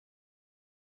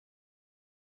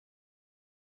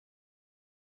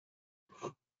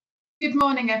Good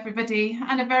morning, everybody,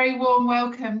 and a very warm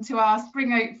welcome to our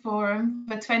Spring Oat Forum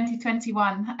for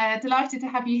 2021. Delighted to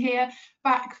have you here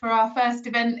back for our first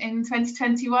event in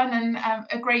 2021, and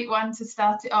a great one to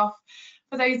start it off.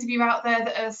 For those of you out there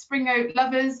that are spring oat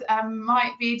lovers,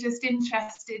 might be just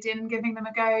interested in giving them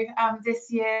a go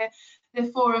this year, the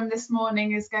forum this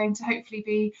morning is going to hopefully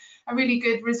be a really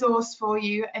good resource for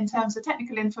you in terms of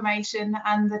technical information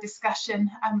and the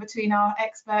discussion between our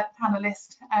expert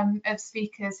panelist of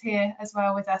speakers here as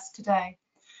well with us today.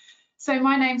 So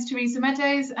my name's Teresa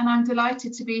Meadows, and I'm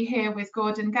delighted to be here with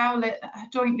Gordon Gowlett,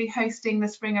 jointly hosting the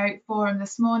Spring Oat Forum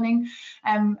this morning,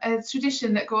 a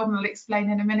tradition that Gordon will explain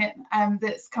in a minute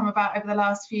that's come about over the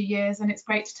last few years, and it's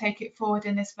great to take it forward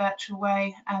in this virtual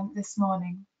way this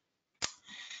morning.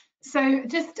 So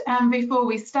just before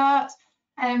we start,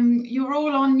 you're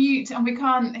all on mute and we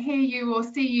can't hear you or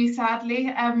see you,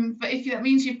 sadly, but if that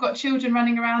means you've got children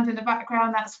running around in the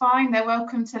background, that's fine. They're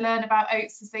welcome to learn about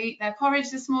oats as they eat their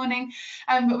porridge this morning,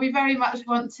 but we very much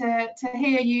want to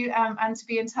hear you and to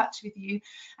be in touch with you,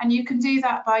 and you can do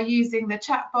that by using the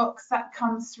chat box that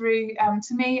comes through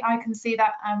to me. I can see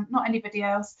that, not anybody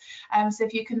else, so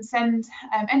if you can send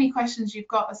any questions you've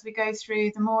got as we go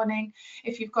through the morning.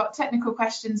 If you've got technical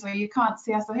questions or you can't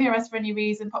see us or hear us for any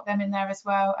reason, pop them in there as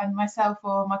well, and myself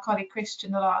or my colleague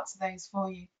Christian will answer those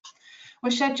for you. We're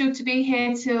scheduled to be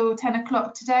here till 10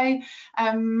 o'clock today,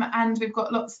 and we've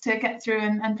got lots to get through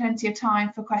and plenty of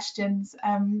time for questions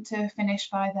to finish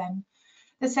by then.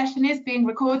 The session is being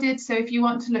recorded, so if you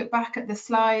want to look back at the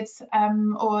slides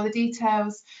or the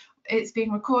details, it's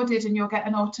being recorded and you'll get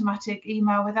an automatic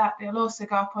email with that. It'll also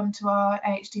go up onto our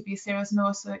AHDB series and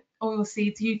also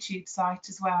Oilseeds YouTube site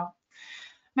as well.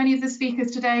 Many of the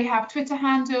speakers today have Twitter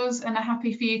handles and are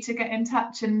happy for you to get in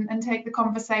touch and take the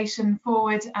conversation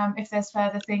forward if there's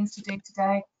further things to do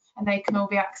today, and they can all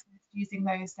be accessed using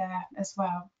those there as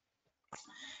well.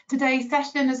 Today's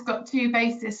session has got 2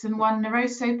 basis and 1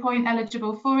 Naroso point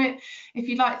eligible for it. If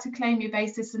you'd like to claim your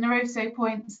basis and Naroso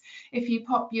points, if you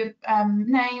pop your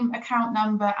name, account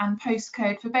number and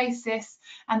postcode for basis,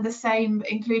 and the same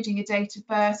including your date of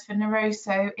birth for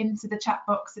Naroso, into the chat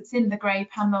box that's in the grey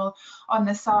panel on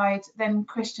the side, then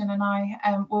Christian and I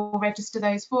will register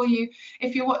those for you.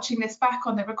 If you're watching this back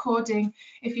on the recording,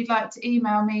 if you'd like to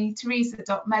email me,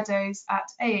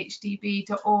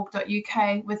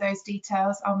 teresa.meadows@ahdb.org.uk with those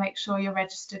details, I'll make sure you're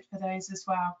registered for those as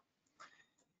well.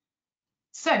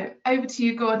 So over to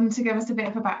you, Gordon, to give us a bit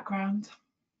of a background.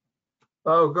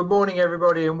 Oh, good morning,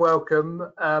 everybody, and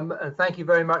welcome. And thank you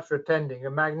very much for attending. A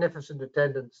magnificent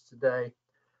attendance today.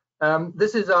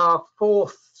 This is our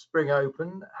 4th Spring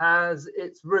Open. Has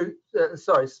its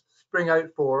Spring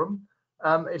Oat Forum.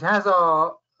 It has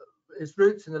its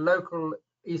roots in the local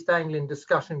East Anglian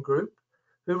discussion group,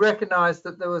 who recognised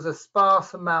that there was a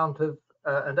sparse amount of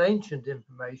and ancient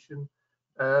information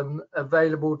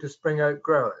available to spring oat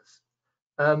growers.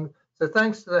 So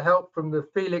thanks to the help from the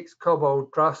Felix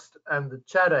Cobbold Trust and the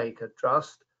Chadacre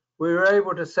Trust, we were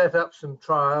able to set up some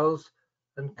trials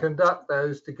and conduct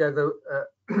those together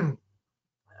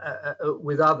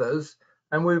with others,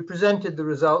 and we presented the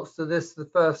results to the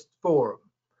first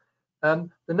forum. The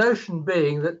notion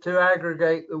being that to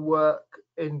aggregate the work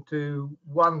into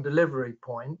one delivery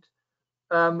point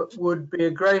would be a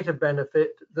greater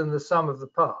benefit than the sum of the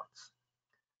parts.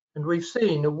 And we've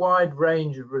seen a wide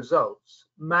range of results,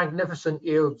 magnificent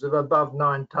yields of above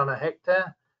 9 tonne a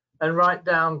hectare and right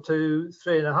down to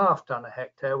 3.5 tonne a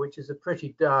hectare, which is a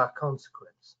pretty dire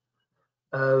consequence.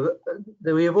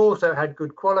 We have also had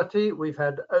good quality. We've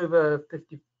had over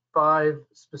 55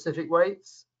 specific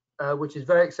weights, which is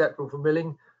very acceptable for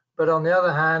milling. But on the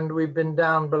other hand, we've been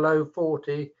down below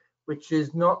 40, which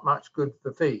is not much good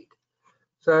for feed.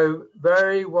 So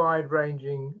very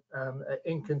wide-ranging,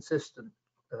 inconsistent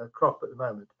crop at the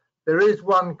moment. There is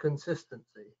one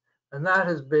consistency, and that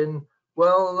has been,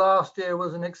 well, last year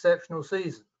was an exceptional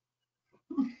season.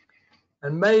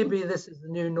 And maybe this is the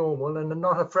new normal and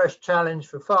not a fresh challenge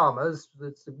for farmers.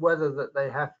 It's the weather that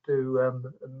they have to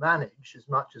manage as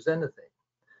much as anything.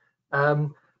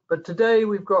 But today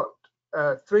we've got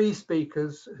 3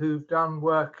 speakers who've done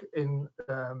work in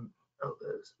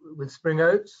with spring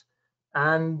oats,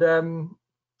 and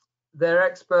they're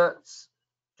experts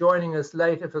joining us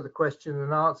later for the question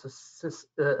and answer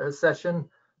session.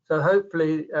 So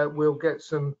hopefully we'll get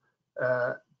some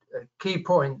key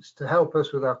points to help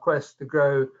us with our quest to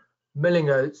grow milling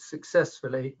oats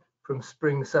successfully from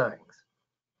spring sowings.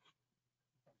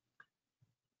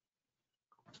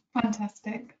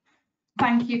 Fantastic.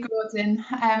 Thank you, Gordon.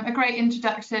 A great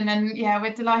introduction, and yeah,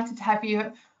 we're delighted to have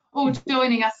you all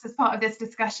joining us as part of this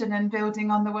discussion and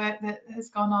building on the work that has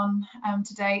gone on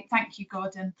to date. Thank you,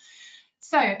 Gordon.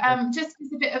 So just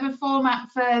as a bit of a format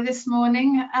for this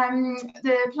morning,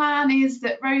 the plan is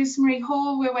that Rosemary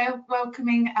Hall we're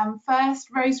welcoming first.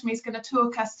 Rosemary is going to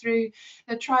talk us through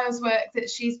the trials work that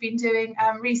she's been doing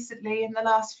recently in the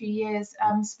last few years,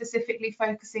 specifically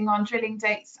focusing on drilling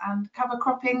dates and cover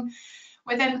cropping.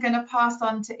 We're then going to pass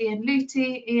on to Ian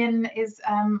Luty. Ian is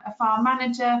a farm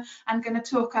manager and going to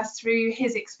talk us through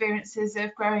his experiences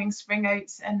of growing spring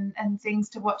oats and things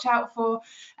to watch out for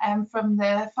from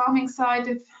the farming side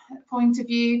of point of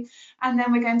view. And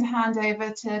then we're going to hand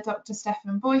over to Dr.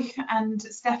 Stefan Boych, and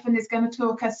Stefan is going to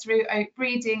talk us through oat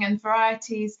breeding and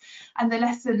varieties and the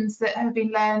lessons that have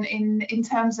been learned in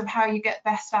terms of how you get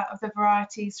best out of the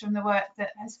varieties from the work that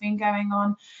has been going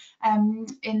on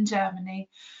in Germany.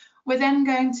 We're then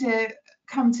going to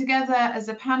come together as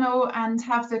a panel and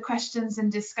have the questions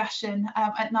and discussion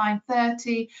at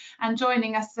 9:30, and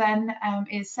joining us then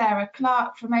is Sarah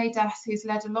Clark from ADAS, who's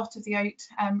led a lot of the oat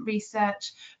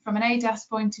research from an ADAS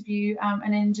point of view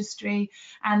and industry,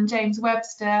 and James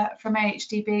Webster from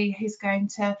AHDB, who's going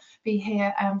to be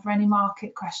here for any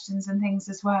market questions and things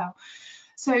as well.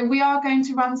 So we are going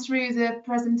to run through the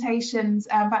presentations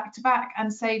back to back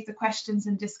and save the questions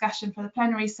and discussion for the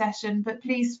plenary session, but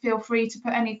please feel free to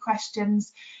put any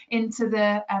questions into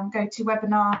the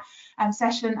GoToWebinar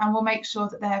session, and we'll make sure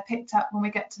that they're picked up when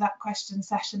we get to that question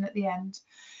session at the end.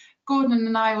 Gordon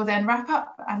and I will then wrap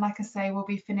up, and like I say, we'll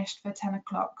be finished for 10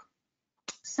 o'clock.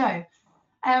 So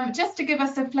just to give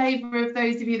us a flavour of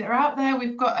those of you that are out there,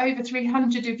 we've got over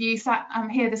 300 of you sat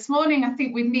here this morning. I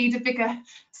think we need a bigger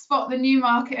spot than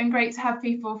Newmarket, and great to have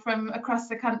people from across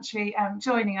the country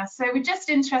joining us. So we're just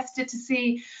interested to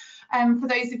see, for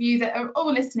those of you that are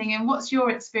all listening in, what's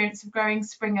your experience of growing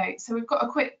spring oats? So we've got a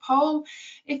quick poll.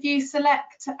 If you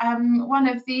select one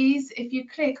of these, if you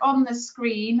click on the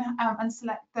screen and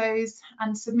select those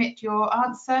and submit your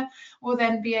answer, we'll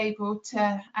then be able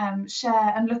to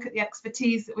share and look at the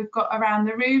expertise that we've got around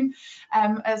the room,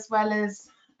 as well as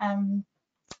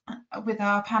with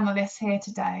our panelists here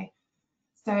today.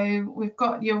 So we've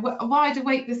got your wide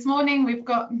awake this morning. We've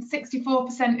got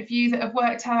 64% of you that have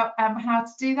worked out how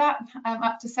to do that,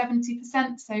 up to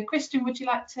 70%. So Christian, would you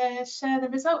like to share the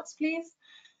results, please?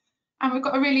 And we've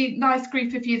got a really nice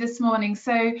group of you this morning.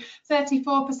 So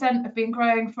 34% have been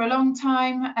growing for a long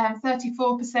time,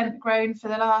 34% grown for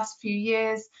the last few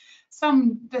years.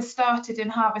 Some that started in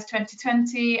Harvest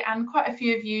 2020, and quite a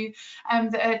few of you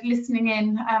that are listening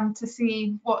in to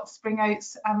see what spring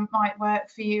oats might work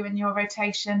for you in your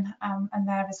rotation and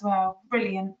there as well.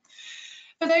 Brilliant.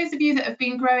 For those of you that have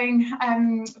been growing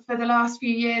for the last few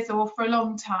years or for a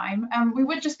long time, we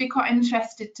would just be quite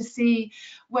interested to see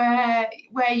where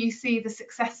you see the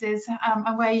successes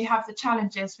and where you have the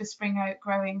challenges with spring oat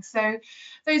growing. So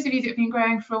those of you that have been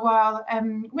growing for a while,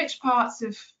 which parts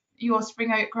of your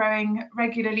spring oat growing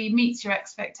regularly meets your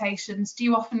expectations? Do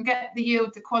you often get the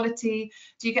yield, the quality?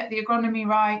 Do you get the agronomy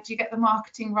right? Do you get the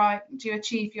marketing right? Do you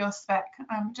achieve your spec?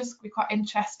 Just be quite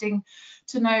interesting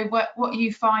to know what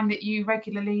you find that you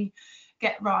regularly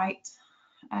get right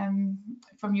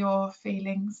from your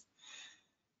feelings.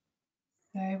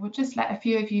 So we'll just let a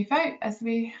few of you vote as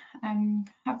we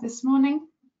have this morning.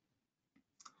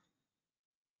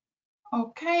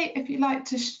 Okay, if you'd like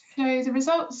to show the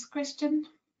results, Christian.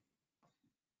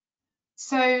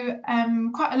 So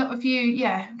quite a lot of you,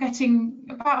 getting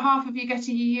about half of you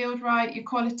getting your yield right, your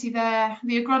quality there,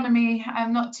 the agronomy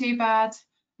not too bad,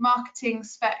 marketing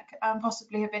spec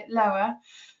possibly a bit lower.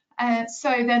 So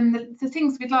then the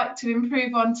things we'd like to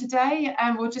improve on today,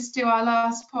 we'll just do our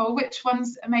last poll. Which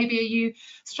ones maybe are you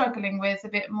struggling with a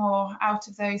bit more out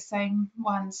of those same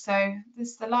ones? So this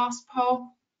is the last poll.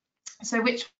 So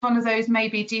which one of those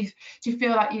maybe do you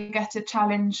feel like you get a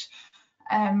challenge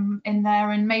in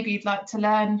there, and maybe you'd like to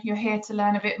learn, you're here to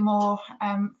learn a bit more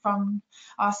from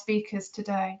our speakers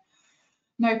today?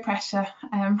 No pressure,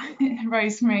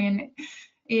 Rosemary and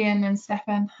Ian and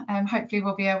Stefan, hopefully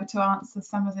we'll be able to answer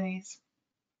some of these.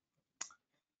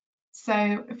 So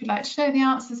if you'd like to show the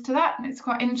answers to that, it's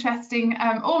quite interesting,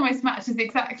 almost matches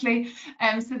exactly.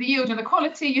 So the yield and the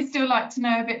quality, you still like to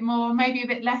know a bit more, maybe a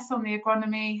bit less on the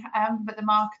agronomy, but the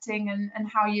marketing and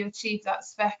how you achieve that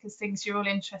spec is things you're all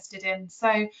interested in.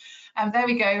 So there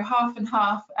we go, half and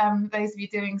half, those of you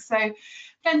doing so.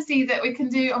 Plenty that we can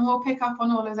do, and we'll pick up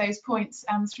on all of those points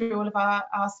through all of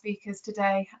our speakers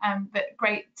today. But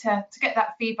great to get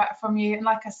that feedback from you. And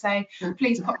like I say,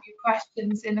 please pop your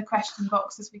questions in the question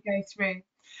box as we go through.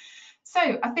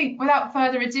 So I think without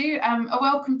further ado, a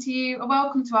welcome to you, a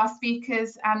welcome to our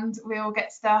speakers, and we'll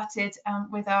get started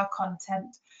with our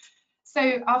content.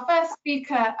 So our first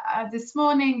speaker this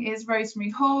morning is Rosemary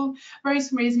Hall.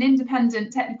 Rosemary is an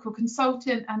independent technical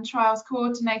consultant and trials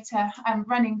coordinator,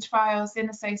 running trials in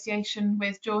association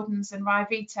with Jordans and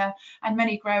Ryvita and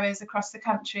many growers across the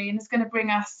country, and is going to bring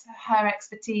us her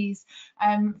expertise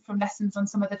from lessons on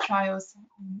some of the trials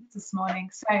this morning.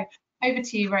 So over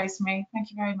to you, Rosemary.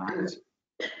 Thank you very much.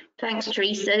 Thanks,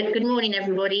 Teresa. Good morning,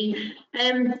 everybody.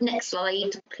 Next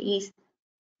slide, please.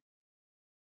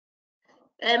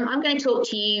 I'm going to talk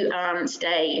to you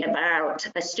today about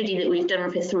a study that we've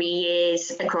done for 3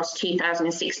 years across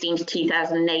 2016 to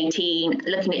 2018,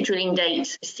 looking at drilling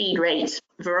dates, seed rates,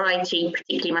 variety,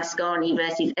 particularly Mascani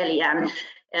versus Elian,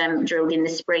 drilled in the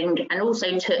spring, and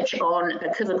also touch on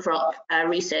a cover crop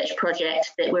research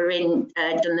project that we're in,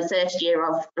 done the first year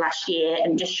of last year,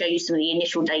 and just show you some of the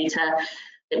initial data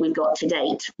that we've got to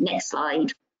date. Next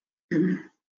slide.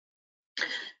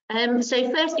 So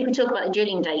first, if we talk about the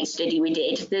drilling date study we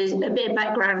did, there's a bit of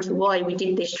background to why we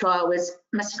did this trial. Was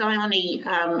Mascani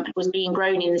was being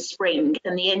grown in the spring,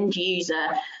 and the end user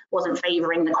wasn't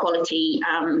favouring the quality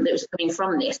that was coming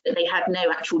from this, but they had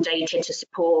no actual data to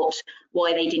support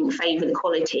why they didn't favour the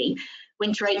quality.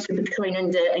 Winter oats were becoming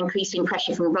under increasing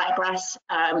pressure from blackgrass,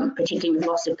 particularly with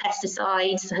loss of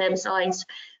pesticides, herbicides,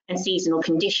 and seasonal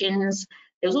conditions.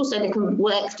 There was also little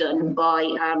work done by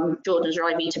Jordans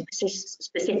Ryvita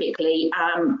specifically,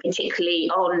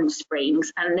 particularly on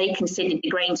springs, and they considered the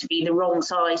grain to be the wrong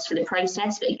size for the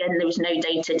process, but again, there was no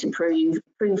data to prove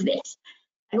this.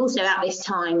 And also at this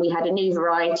time, we had a new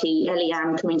variety,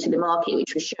 Elian, coming to the market,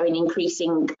 which was showing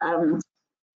increasing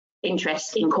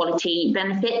interest in quality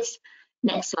benefits.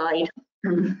 Next slide.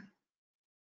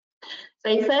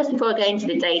 So first, before I go into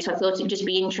the data, I thought it'd just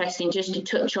be interesting just to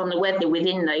touch on the weather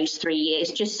within those 3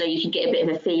 years, just so you can get a bit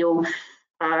of a feel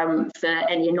for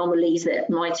any anomalies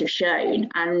that might have shown.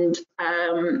 And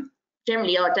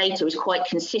generally, our data was quite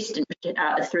consistent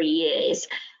out of 3 years.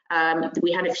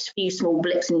 We had a few small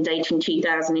blips in data in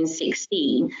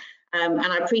 2016. And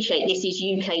I appreciate this is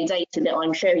UK data that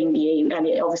I'm showing you, and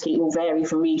it obviously will vary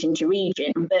from region to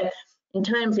region. But in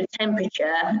terms of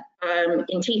temperature,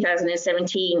 in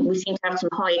 2017, we seem to have some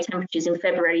higher temperatures in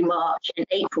February, March and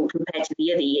April compared to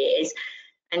the other years.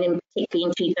 And in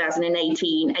particularly in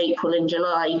 2018, April and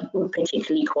July were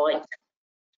particularly quite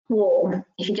warm.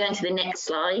 If you go into the next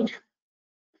slide.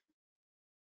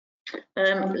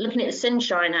 Looking at the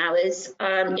sunshine hours,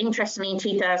 interestingly in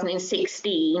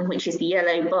 2016, which is the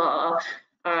yellow bar,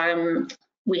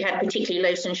 we had particularly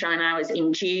low sunshine hours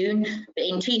in June, but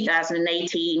in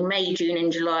 2018, May, June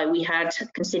and July, we had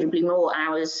considerably more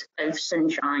hours of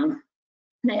sunshine.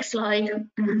 Next slide.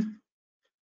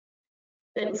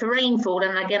 But for rainfall,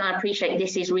 and again, I appreciate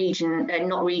this is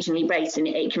not regionally based, and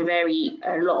it can vary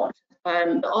a lot.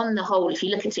 But on the whole, if you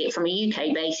look at it from a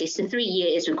UK basis, the 3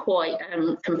 years were quite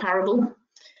comparable.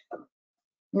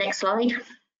 Next slide.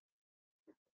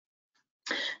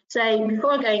 So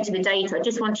before I go into the data, I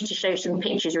just wanted to show some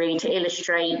pictures really to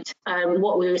illustrate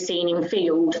what we were seeing in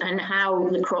field and how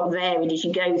the crop varied as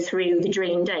you go through the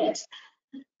drilling dates.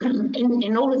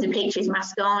 In all of the pictures,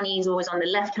 Mascani is always on the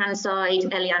left-hand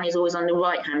side, Elian is always on the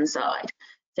right-hand side.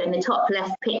 So in the top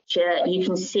left picture, you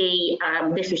can see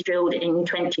this was drilled in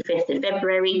 25th of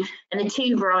February, and the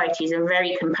two varieties are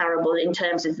very comparable in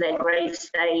terms of their growth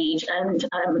stage and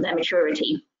their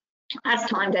maturity. As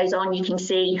time goes on, you can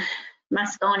see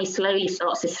Mascani slowly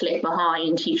starts to slip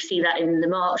behind. You can see that in the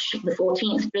March the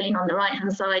 14th drilling on the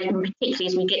right-hand side, and particularly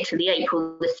as we get to the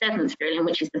April the 7th drilling,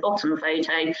 which is the bottom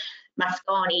photo,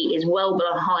 Mascani is well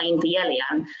behind the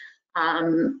Elian.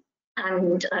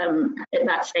 At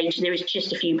that stage, there is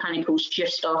just a few panicles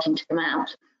just starting to come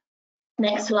out.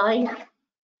 Next slide.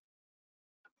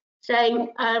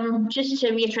 So just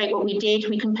to reiterate what we did,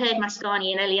 we compared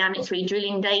Mascani and Elian at 3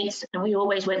 drilling dates, and we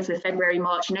always went for February,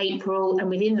 March and April, and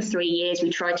within the 3 years we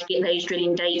tried to get those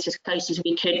drilling dates as close as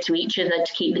we could to each other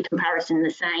to keep the comparison the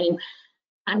same.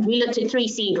 And we looked at 3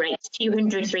 seed rates,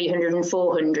 200, 300 and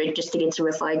 400, just to get a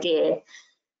rough idea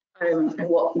of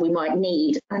what we might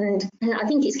need. And I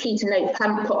think it's key to note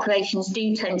plant populations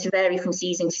do tend to vary from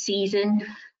season to season.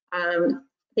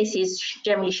 This is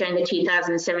generally showing the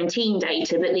 2017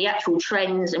 data, but the actual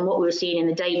trends and what we were seeing in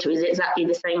the data is exactly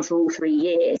the same for all 3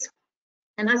 years.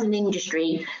 And as an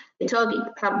industry, the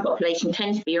target plant population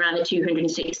tends to be around the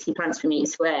 260 plants per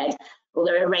metre squared,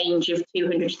 although a range of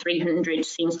 200 to 300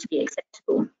 seems to be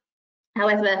acceptable.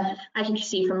 However, as you can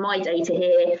see from my data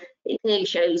here, it clearly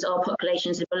shows our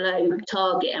populations are below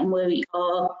target, and we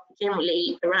are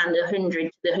generally around the 100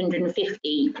 to the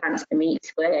 150 plants per metre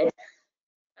squared.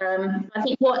 I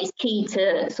think what is key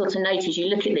to sort of note as you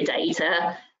look at the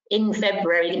data, in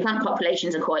February the plant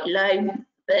populations are quite low,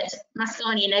 but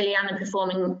Mascani and Elian are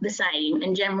performing the same,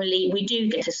 and generally we do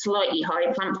get a slightly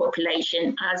higher plant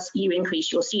population as you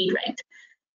increase your seed rate.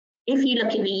 If you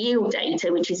look at the yield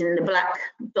data, which is in the black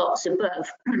dots above,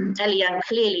 Elian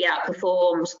clearly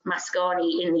outperforms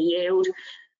Mascani in the yield,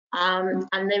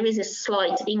 and there is a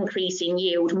slight increase in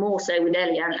yield, more so with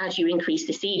Elian as you increase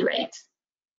the seed rates.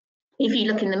 If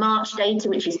you look in the March data,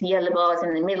 which is the yellow bars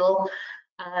in the middle,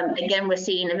 again, we're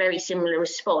seeing a very similar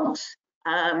response.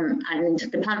 And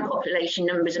the plant population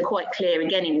numbers are quite clear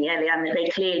again in the Elian, that they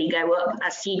clearly go up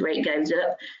as seed rate goes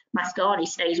up. Mascani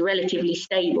stays relatively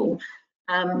stable,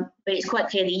 but it's quite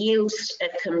clear the yields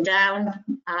have come down,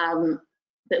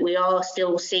 but we are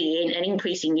still seeing an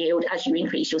increase in yield as you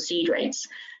increase your seed rates.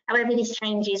 However, this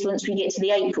changes once we get to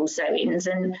the April sowings,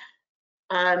 and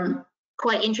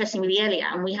quite interesting with the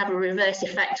Elian, we have a reverse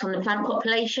effect on the plant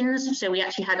populations. So we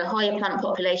actually had a higher plant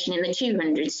population in the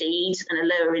 200 seeds and a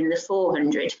lower in the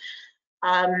 400.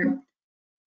 And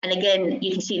again,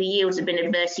 you can see the yields have been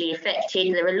adversely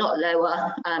affected. They're a lot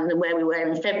lower than where we were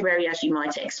in February, as you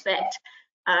might expect.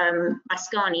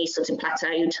 Mascani sort of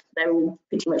plateaued. They're all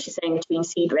pretty much the same between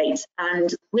seed rates.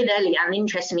 And with Elian,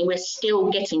 interestingly, we're still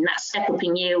getting that step up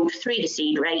in yield through the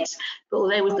seed rates. But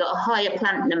although we've got a higher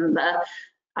plant number,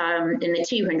 in the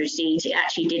 200 seeds, it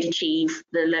actually did achieve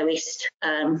the lowest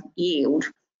yield.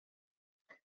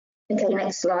 Okay,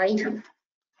 next slide.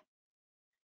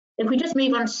 If we just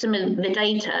move on to some of the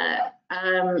data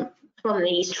from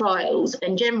these trials,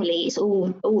 and generally it's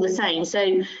all the same. So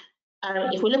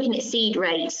if we're looking at seed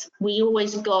rates, we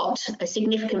always got a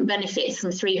significant benefit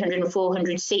from 300 and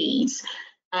 400 seeds.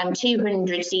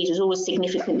 200 seeds was always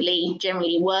significantly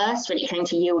generally worse when it came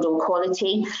to yield or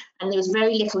quality, and there was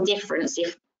very little difference,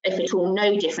 if at all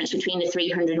no difference, between the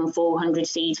 300 and 400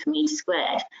 seeds per metre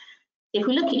squared. If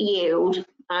we look at yield,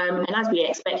 and as we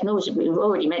expect, and also we've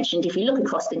already mentioned, if you look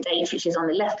across the data, which is on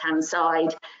the left-hand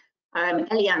side,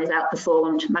 Elian has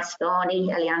outperformed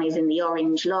Mascani. Elian is in the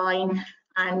orange line,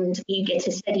 and you get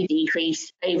a steady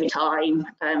decrease over time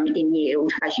in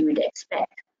yield, as you would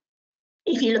expect.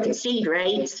 If you look at seed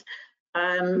rates,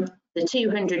 the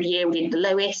 200 yielded the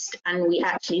lowest, and we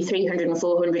actually 300 and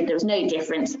 400, there was no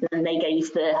difference, and they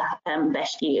gave the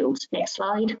best yields. Next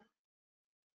slide.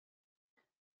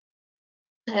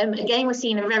 Again, we're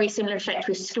seeing a very similar effect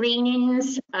with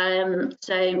screenings.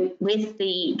 So with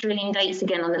the drilling dates,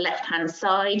 again on the left-hand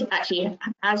side, actually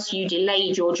as you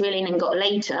delayed your drilling and got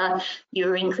later,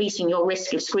 you're increasing your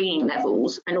risk of screening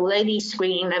levels. And although these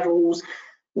screening levels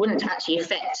wouldn't actually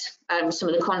affect some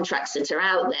of the contracts that are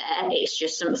out there, it's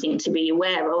just something to be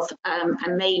aware of,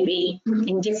 and maybe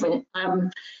in different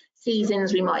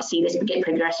seasons we might see this get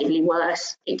progressively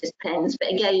worse. It just depends,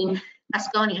 but again,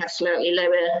 Mascani have slightly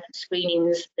lower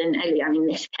screenings than Elian in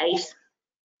this case.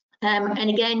 And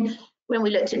again, when we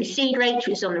looked at the seed rate, which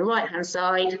is on the right hand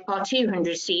side, our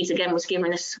 200 seeds again was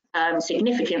giving us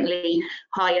significantly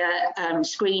higher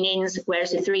screenings,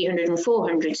 whereas the 300 and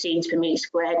 400 seeds per metre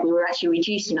squared, we were actually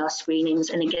reducing our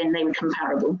screenings, and again they were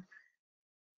comparable.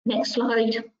 Next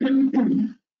slide.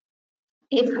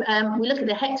 If we look at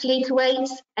the hectolitre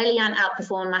weights, Elian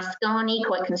outperformed Mascani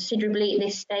quite considerably at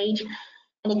this stage.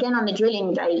 And again, on the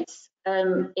drilling dates,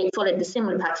 it followed the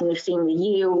similar pattern we've seen with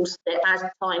yields, that as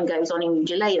time goes on and you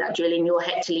delay that drilling, your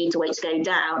hectolitre weights go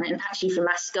down. And actually for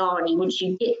Mascani, once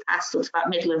you get past sort of about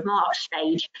middle of March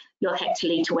stage, your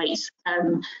hectolitre weights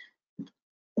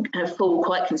fall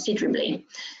quite considerably.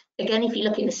 Again, if you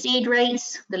look at the seed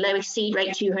rates, the lowest seed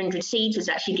rate, 200 seeds, was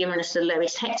actually giving us the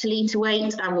lowest hectolitre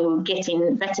weight, and we were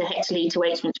getting better hectolitre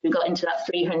weights once we got into that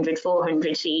 300,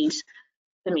 400 seeds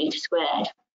per metre squared.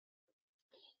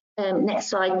 Next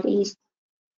slide, please.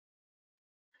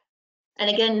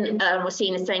 And again, we're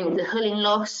seeing the same with the hulling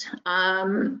loss.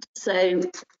 So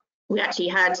we actually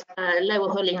had lower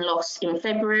hulling loss in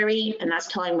February, and as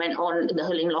time went on, the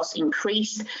hulling loss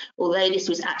increased, although this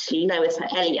was actually lower for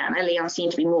Elian. Elian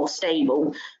seemed to be more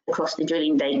stable across the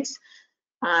drilling dates.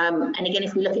 And again,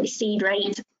 if we look at the seed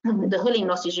rate, the hulling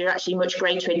losses are actually much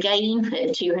greater again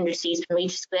at 200 seeds per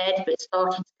metre squared, but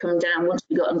started to come down once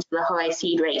we got into the higher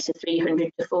seed rates of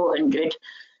 300 to 400,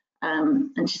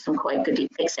 and to some quite good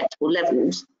acceptable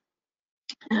levels.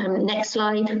 Next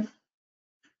slide.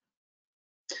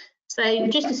 So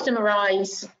just to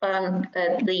summarise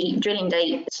the drilling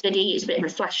date study, it's a bit of a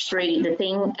flash through the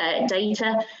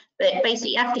data. But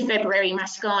basically, after February,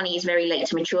 Mascani is very late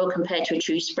to mature compared to a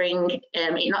true spring.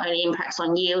 It not only impacts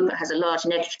on yield, but has a large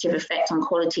negative effect on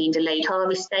quality and delayed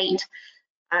harvest date.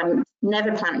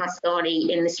 Never plant mascani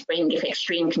in the spring if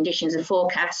extreme conditions are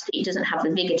forecast. It doesn't have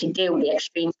the vigour to deal with the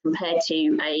extremes compared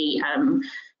to a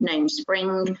known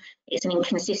spring. It's an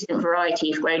inconsistent variety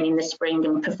if grown in the spring,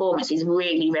 and performance is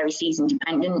really very season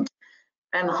dependent.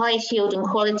 Highest yield and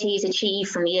quality is achieved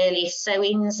from the earliest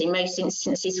sowings, in most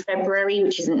instances February,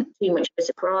 which isn't too much of a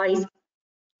surprise.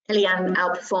 Elian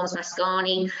outperforms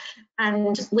mascani,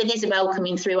 and with Isabel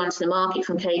coming through onto the market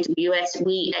from KWS,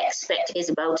 we expect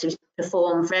Isabel to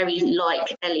perform very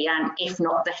like Elian, if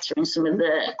not better in some of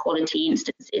the quality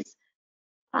instances.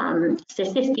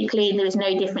 Statistically, there is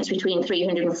no difference between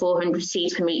 300 and 400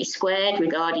 seeds per metre squared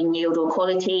regarding yield or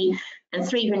quality, and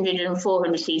 300 and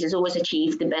 400 seeds has always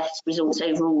achieved the best results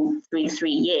overall through the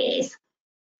 3 years.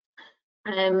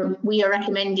 We are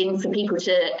recommending for people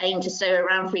to aim to sow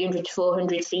around 300 to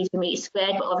 400 seeds per metre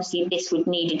squared, but obviously this would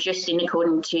need adjusting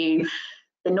according to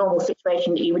the normal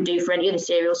situation that you would do for any other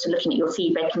cereals, so looking at your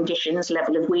seedbed conditions,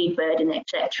 level of weed burden,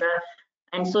 etc.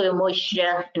 And soil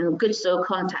moisture and good soil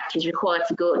contact is required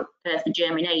for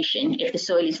germination. If the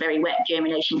soil is very wet,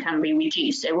 germination can be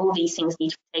reduced. So all these things need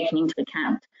to be taken into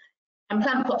account. And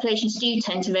plant populations do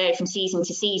tend to vary from season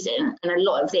to season, and a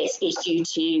lot of this is due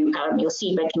to your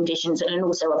seedbed conditions and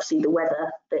also obviously the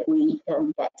weather that we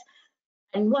get.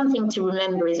 And one thing to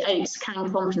remember is oats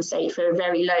can compensate for a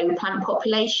very low plant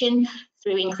population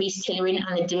through increased tillering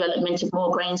and the development of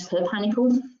more grains per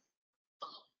panicle.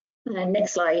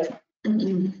 Next slide.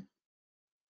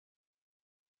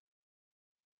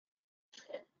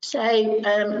 So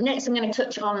next I'm going to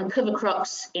touch on cover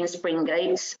crops in spring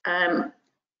oats.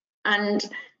 And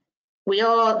we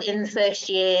are in the first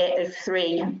year of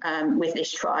 3 with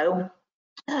this trial.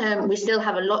 We still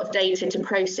have a lot of data to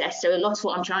process, so a lot of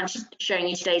what I'm showing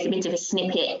you today is a bit of a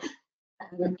snippet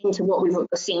into what we've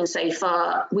seen so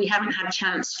far. We haven't had a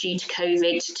chance due to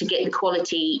COVID to get the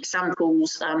quality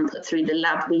samples put through the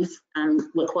lab.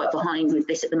 We're quite behind with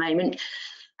this at the moment,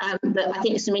 but I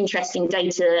think there's some interesting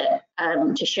data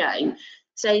to show.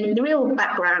 So the real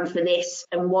background for this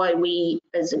and why we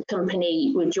as a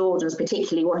company with Jordan's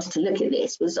particularly wanted to look at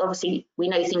this was obviously we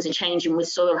know things are changing with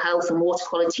soil health and water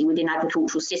quality within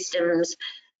agricultural systems.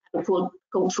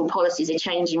 Agricultural policies are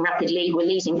changing rapidly. We're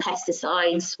losing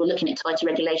pesticides. We're looking at tighter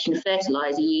regulation of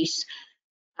fertiliser use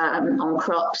on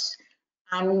crops.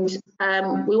 And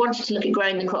we wanted to look at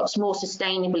growing the crops more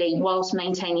sustainably whilst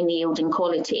maintaining the yield and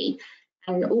quality.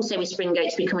 And also with spring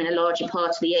oats becoming a larger part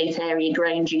of the oat area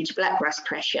grown due to blackgrass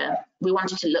pressure, we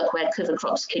wanted to look where cover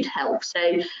crops could help. So,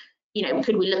 you know,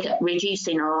 could we look at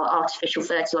reducing our artificial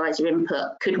fertiliser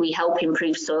input? Could we help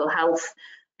improve soil health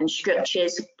and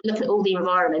structures? Look at all the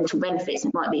environmental benefits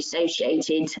that might be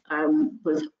associated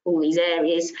with all these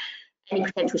areas, any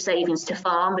potential savings to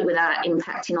farm, but without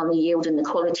impacting on the yield and the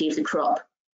quality of the crop.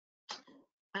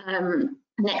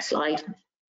 Next slide.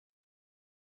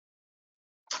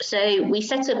 So we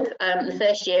set up the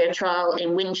first year of trial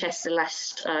in Winchester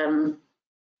last,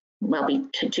 well,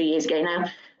 2 years ago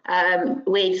now,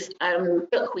 with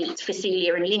buckwheat,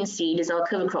 phacelia and linseed as our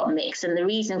cover crop mix. And the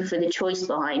reason for the choice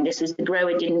behind this was the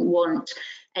grower didn't want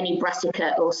any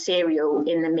brassica or cereal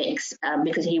in the mix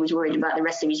because he was worried about the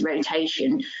rest of his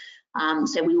rotation.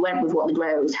 So we went with what the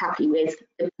grower was happy with.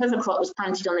 The cover crop was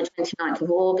planted on the 29th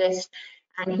of August,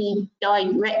 and he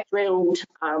direct drilled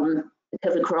the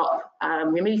cover crop,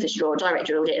 removed the straw, direct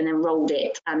drilled it and then rolled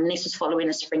it. And this was following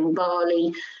a spring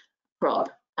barley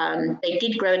crop. They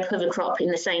did grow a cover crop in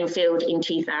the same field in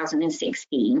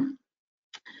 2016.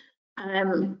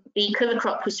 The cover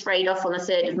crop was sprayed off on the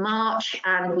 3rd of March,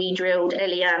 and we drilled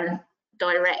Elian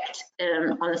direct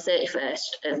on the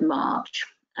 31st of March.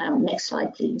 Next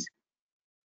slide, please.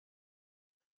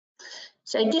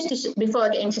 So just before I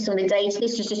get into some of the data,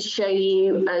 this is just to show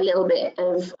you a little bit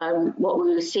of what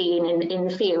we were seeing in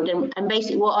the field. And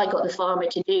basically what I got the farmer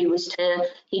to do was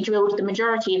he drilled the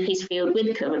majority of his field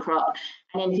with cover crop,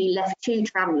 and then he left 2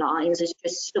 tram lines as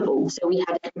just stubble. So we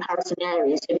had a comparison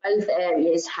area. So both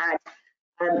areas had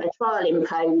a trial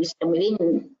imposed, and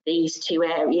within these 2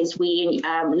 areas, we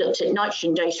looked at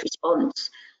nitrogen dose response,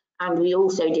 and we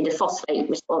also did a phosphate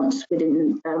response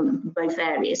within both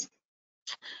areas.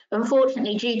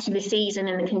 Unfortunately, due to the season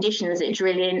and the conditions at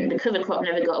drilling, the cover crop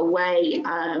never got away.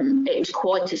 It was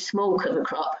quite a small cover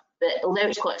crop, but although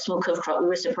it's quite a small cover crop, we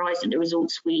were surprised at the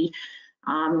results we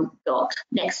got.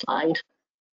 Next slide.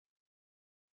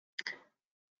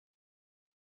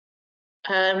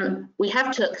 We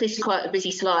have took this is quite a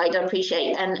busy slide, I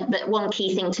appreciate, but one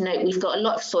key thing to note, we've got a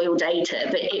lot of soil data,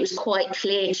 but it was quite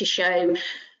clear to show,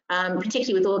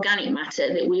 particularly with organic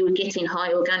matter, that we were getting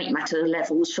high organic matter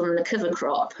levels from the cover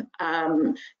crop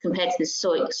compared to the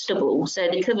soil stubble. So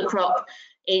the cover crop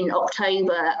in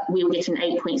October, we were getting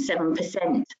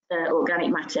 8.7%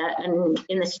 organic matter, and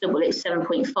in the stubble it was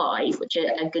 7.5, which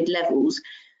are good levels.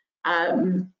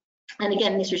 And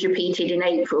again, this was repeated in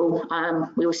April.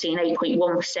 We were seeing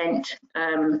 8.1%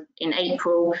 in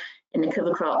April in the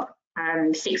cover crop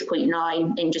and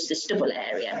 6.9 in just the stubble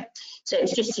area. So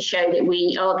it's just to show that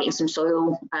we are getting some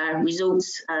soil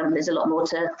results. There's a lot more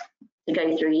to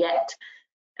go through yet.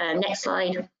 Next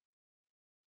slide.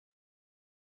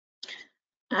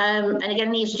 And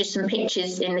again, these are just some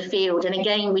pictures in the field. And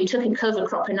again, we took a cover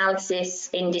crop analysis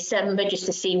in December just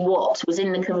to see what was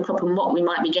in the cover crop and what we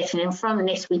might be getting. And from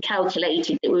this, we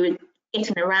calculated that we were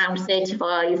getting around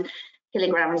 35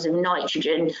 kilograms of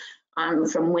nitrogen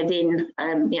from within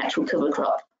the actual cover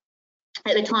crop.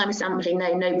 At the time of sampling,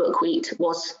 no buckwheat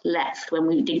was left when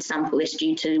we did sample this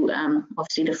due to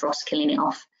obviously the frost killing it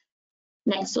off.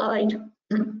 Next slide.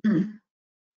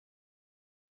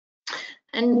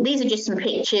 And these are just some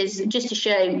pictures just to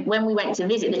show when we went to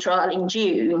visit the trial in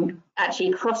June, actually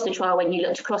across the trial, when you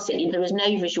looked across it, there was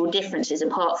no visual differences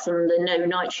apart from the no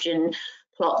nitrogen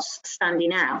plots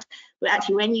standing out. But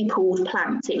actually when you pulled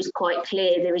plants, it was quite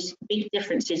clear there was big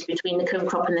differences between the cover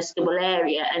crop and the stubble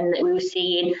area, and that we were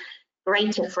seeing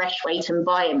greater fresh weight and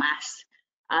biomass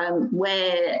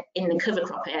where in the cover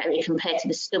crop area compared to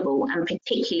the stubble, and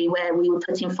particularly where we were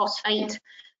putting phosphate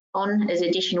on as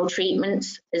additional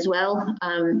treatments as well.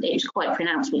 It was quite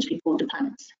pronounced once we pulled the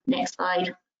plants. Next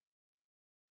slide.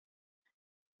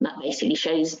 That basically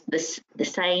shows this the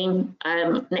same.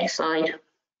 Next slide.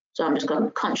 So I'm just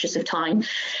conscious of time.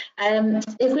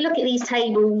 If we look at these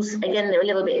tables, again, they're a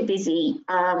little bit busy,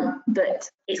 but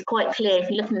it's quite clear. If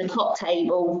you look in the top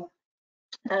table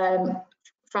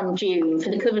from June, for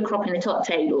the cover crop in the top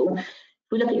table, if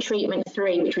we look at treatment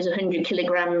 3, which was 100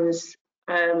 kilograms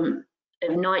of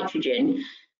nitrogen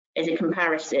as a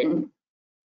comparison,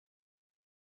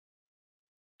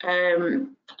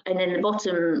 and then the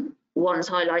bottom ones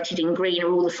highlighted in green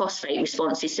are all the phosphate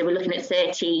responses. So we're looking at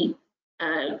 30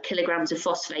 kilograms of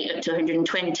phosphate up to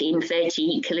 120 in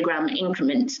 30 kilogram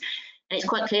increments, and it's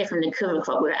quite clear from the cover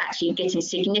crop we're actually getting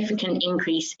significant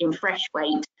increase in fresh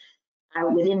weight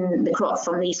within the crop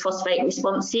from these phosphate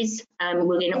responses.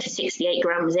 We're getting up to 68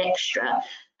 grams extra,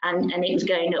 and it was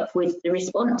going up with the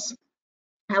response.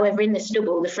 However, in the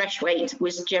stubble, the fresh weight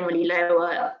was generally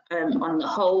lower on the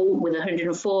whole, with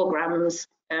 104 grams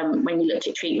when you looked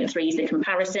at treatment 3 as the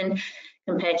comparison,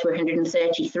 compared to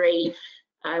 133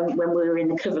 when we were in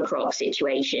the cover crop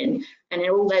situation. And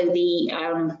although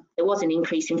there was an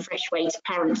increase in fresh weight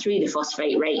apparent through the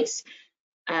phosphate rates,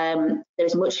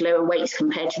 there's much lower weights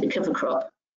compared to the cover crop.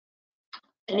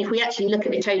 And if we actually look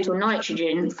at the total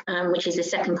nitrogen, which is the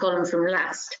second column from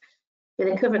last, for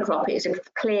the cover crop, it's a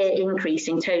clear increase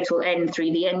in total N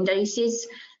through the N doses.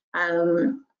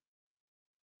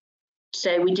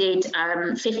 So we did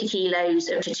 50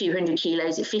 kilos up to 200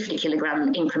 kilos at 50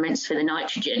 kilogram increments for the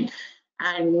nitrogen.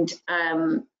 And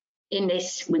in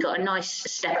this, we got a nice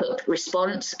step up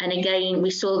response. And again, we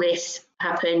saw this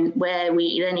happen where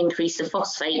we then increased the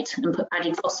phosphate and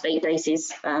added phosphate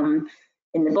doses in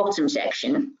the bottom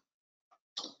section.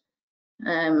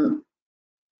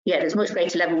 Yeah, there's much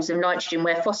greater levels of nitrogen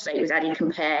where phosphate was added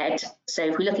compared. So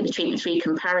if we look at the treatment 3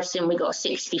 comparison, we got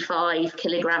 65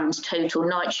 kilograms total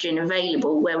nitrogen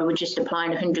available where we were just applying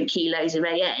 100 kilos of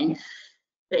AN.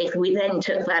 But if we then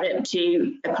took that up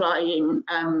to applying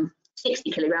 60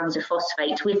 kilograms of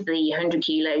phosphate with the 100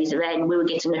 kilos of N, we were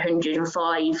getting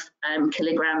 105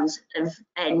 kilograms of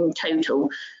N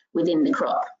total within the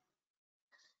crop.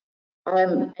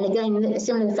 And again, a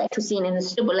similar effect was seen in the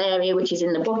stubble area, which is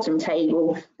in the bottom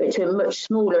table, but to a much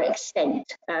smaller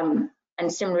extent. And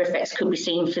similar effects could be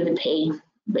seen for the P,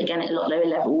 but again, at a lot lower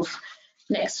levels.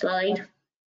 Next slide.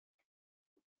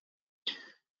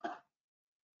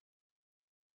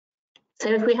 So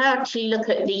if we actually look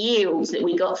at the yields that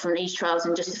we got from these trials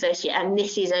in just the first year, and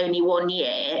this is only 1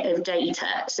 year of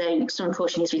data, so some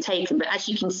caution is to be taken, but as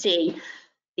you can see,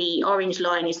 the orange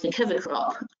line is the cover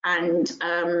crop, and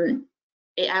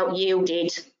it out-yielded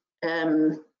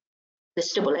the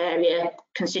stubble area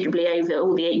considerably over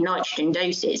all the 8 nitrogen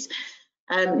doses.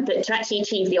 But to actually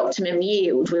achieve the optimum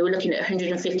yield, we were looking at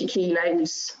 150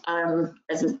 kilos of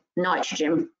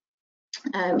nitrogen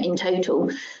in total.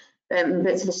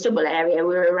 But for the stubble area,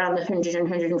 we were around 100 and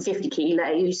 150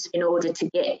 kilos in order to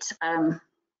get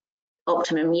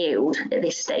optimum yield at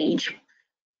this stage.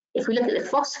 If we look at the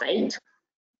phosphate,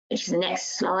 which is the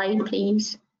next slide,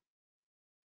 please.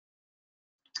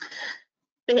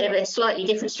 Bit of a slightly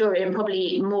different story and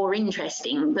probably more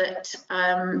interesting, but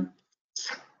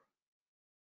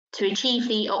to achieve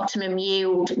the optimum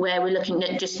yield, where we're looking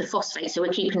at just the phosphate, so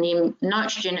we're keeping the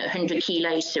nitrogen at 100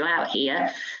 kilos throughout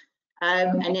here,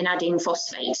 and then adding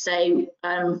phosphate. So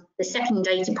the second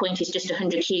data point is just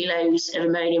 100 kilos of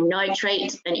ammonium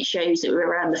nitrate, and it shows that we're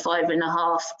around the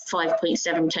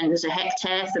 5.7 tonnes a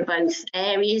hectare for both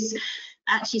areas.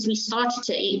 Actually, as we started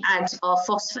to add our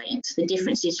phosphate, the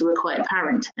differences were quite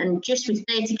apparent, and just with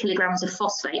 30 kilograms of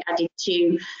phosphate added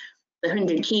to the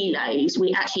 100 kilos,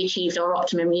 we actually achieved our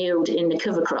optimum yield in the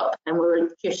cover crop, and we were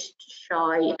just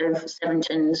shy of 7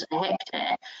 tonnes a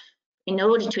hectare. In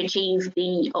order to achieve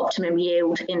the optimum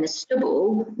yield in the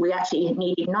stubble, we actually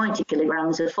needed 90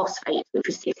 kilograms of phosphate, which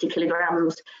was 60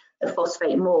 kilograms of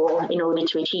phosphate more in order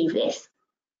to achieve this.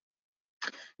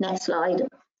 Next slide.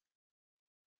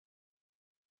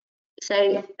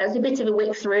 So as a bit of a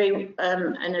whip through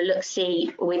and a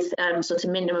look-see with sort of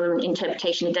minimum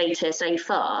interpretation of data so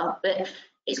far, but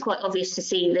it's quite obvious to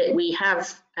see that we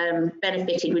have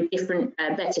benefited with different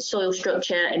better soil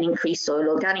structure and increased soil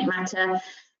organic matter.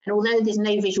 And although there's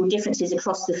no visual differences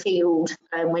across the field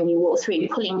when you walk through,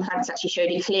 pulling plants actually showed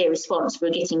a clear response.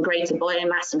 We're getting greater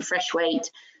biomass and fresh weight.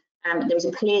 There was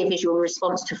a clear visual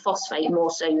response to phosphate more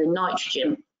so than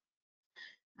nitrogen.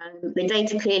 The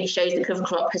data clearly shows the cover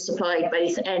crop has supplied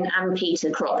both N and P to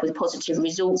the crop with positive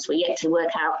results. We're yet to work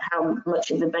out how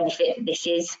much of a benefit this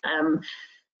is from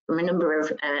a number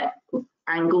of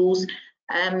angles.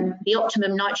 The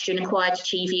optimum nitrogen required to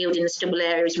achieve yield in the stubble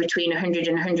area is between 100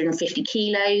 and 150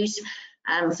 kilos.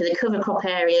 For the cover crop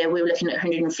area, we were looking at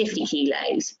 150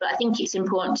 kilos. But I think it's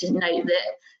important to note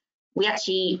that we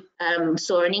actually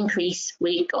saw an increase.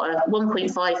 We got a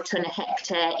 1.5 tonne a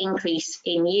hectare increase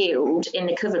in yield in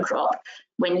the cover crop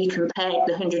when you compared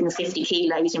the 150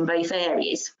 kilos in both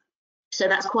areas. So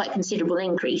that's quite a considerable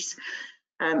increase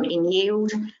in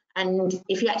yield. And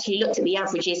if you actually looked at the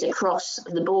averages across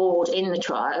the board in the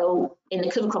trial, in the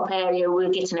cover crop area, we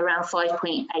were getting around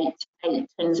 5.88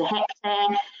 tonnes a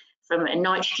hectare from a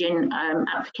nitrogen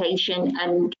application,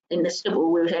 and in the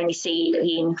stubble we would only see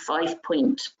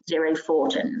 5.04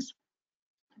 tonnes.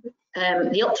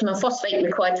 The optimum phosphate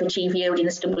required to achieve yield in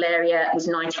the stubble area was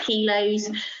 90 kilos.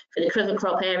 For the cover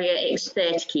crop area, it was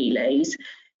 30 kilos.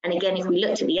 And again, if we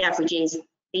looked at the averages,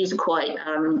 these are quite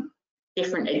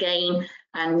different again.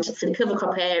 And for the cover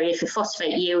crop area, for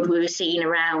phosphate yield, we were seeing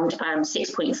around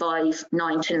 6.59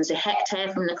 tonnes a hectare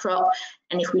from the crop.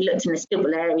 And if we looked in the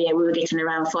stubble area, we were getting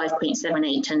around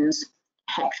 5.78 tonnes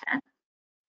a hectare.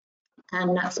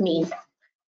 And that's me.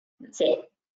 That's it.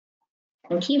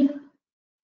 Thank you.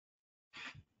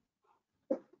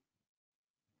 That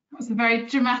was a very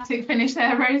dramatic finish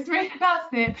there, Rosemary. That's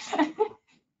it.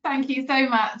 Thank you so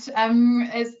much.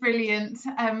 It's brilliant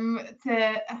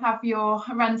to have your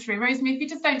run through. Rosemary, if you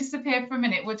just don't disappear for a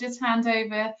minute, we'll just hand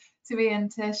over to Ian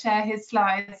to share his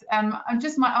slides. I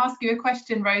just might ask you a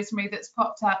question, Rosemary, that's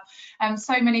popped up.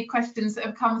 So many questions that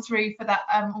have come through for that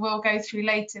we'll go through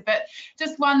later, but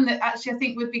just one that actually I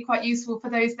think would be quite useful for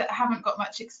those that haven't got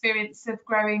much experience of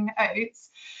growing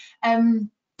oats,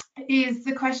 is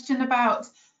the question about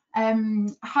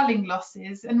hulling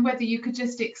losses, and whether you could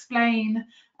just explain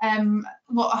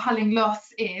what a hulling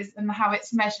loss is and how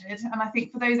it's measured. And I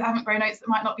think for those that haven't grown oats that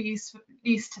might not be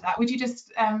used to that, would you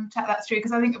just chat that through,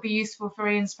 because I think it'll be useful for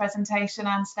Ian's presentation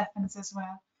and Stefan's as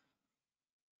well.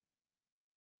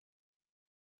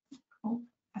 Oh,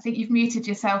 I think you've muted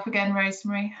yourself again,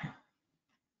 Rosemary.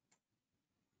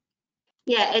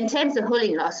 Yeah, in terms of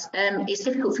hulling loss, it's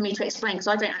difficult for me to explain because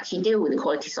I don't actually deal with the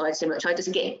quality side so much. I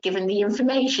just get given the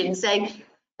information. So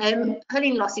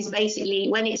hulling loss is basically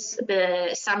when the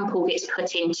sample gets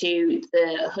put into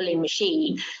the hulling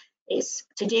machine. It's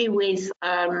to do with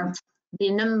the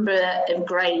number of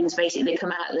grains basically that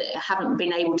come out that haven't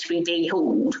been able to be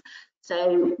dehulled.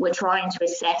 So we're trying to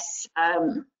assess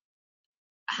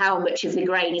how much of the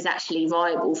grain is actually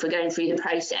viable for going through the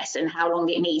process and how long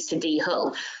it needs to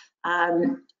dehull.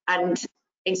 And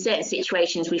in certain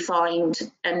situations we find,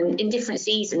 and in different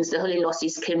seasons, the hulling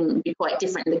losses can be quite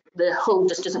different. The hull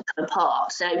just doesn't come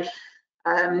apart. So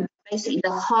basically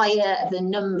the higher the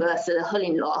number for the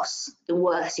hulling loss, the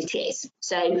worse it is.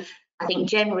 So I think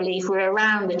generally if we're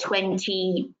around the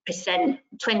 20%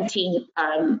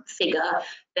 figure,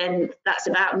 then that's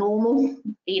about normal.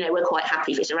 You know, we're quite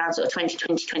happy if it's around sort of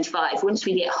 20, 25. Once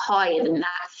we get higher than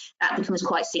that, that becomes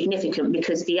quite significant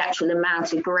because the actual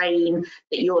amount of grain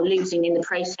that you're losing in the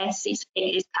process is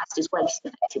classed as waste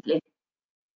effectively.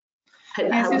 Hope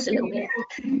that helps a little bit.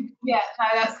 Yeah, no,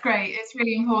 that's great. It's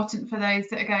really important for those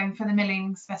that are going for the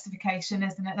milling specification,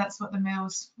 isn't it? That's what the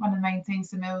mills, one of the main things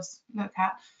the mills look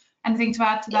at. Anything to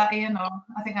add to that, Ian? Or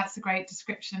I think that's a great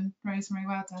description, Rosemary.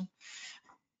 Well done.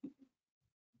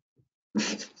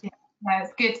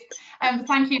 That's good.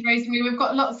 Thank you, Rosemary. We've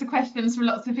got lots of questions from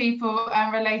lots of people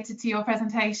related to your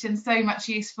presentation. So much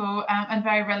useful and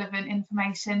very relevant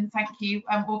information. Thank you.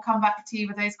 We'll come back to you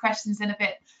with those questions in a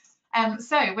bit.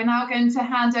 So we're now going to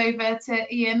hand over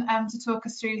to Ian to talk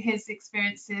us through his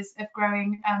experiences of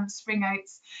growing spring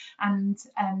oats and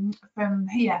from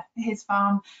here, his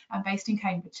farm based in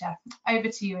Cambridgeshire. Over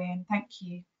to you, Ian. Thank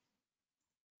you.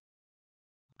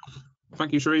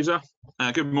 Thank you, Teresa.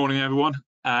 Good morning, everyone.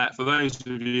 For those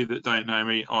of you that don't know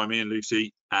me, I'm Ian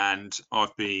Lucy, and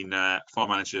I've been farm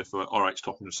manager for RH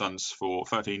Topham & Sons for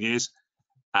 13 years.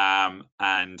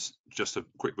 And just a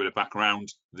quick bit of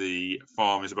background, the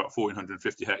farm is about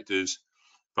 1,450 hectares,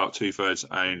 about 2/3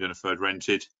 owned and 1/3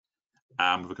 rented,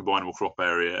 with a combinable crop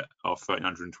area of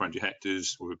 1,320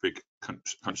 hectares, with a big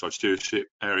countryside stewardship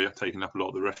area taking up a lot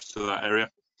of the rest of that area.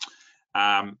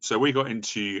 So we got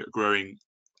into growing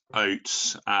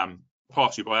oats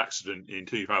partially by accident in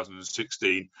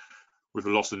 2016 with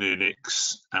the loss of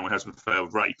neonics, and we had some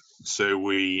failed rape. So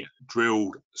we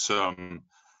drilled some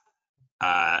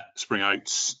spring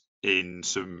oats in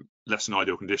some less than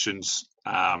ideal conditions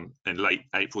in late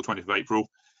April, 20th of April,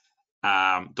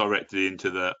 directly into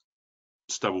the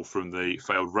stubble from the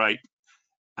failed rape,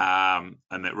 and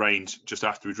it rained just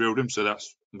after we drilled them, so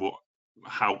that's what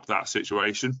helped that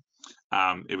situation.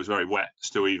 It was very wet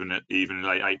still, even in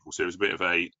late April, so it was a bit of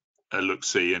a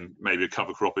look-see and maybe a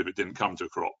cover crop if it didn't come to a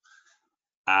crop.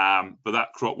 But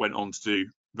that crop went on to do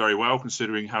very well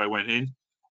considering how it went in,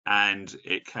 and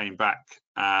it came back.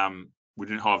 We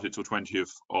didn't harvest it till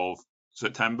 20th of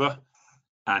September,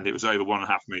 and it was over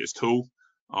 1.5 meters tall.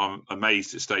 I'm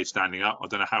amazed it stayed standing up. I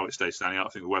don't know how it stayed standing up. I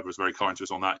think the weather was very kind to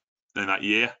us on that in that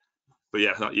year. But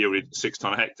yeah, that yielded 6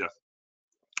 tonne a hectare.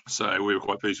 So we were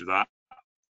quite pleased with that,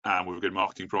 with a good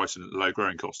marketing price and low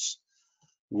growing costs.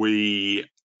 We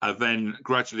have then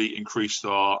gradually increased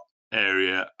our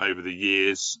area over the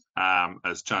years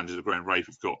as challenges of growing rape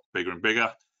have got bigger and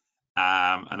bigger.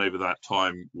 And over that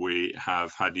time, we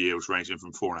have had yields ranging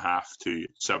from 4.5 to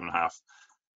 7.5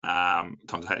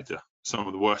 tonnes a hectare. Some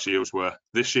of the worst yields were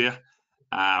this year,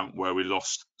 where we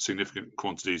lost significant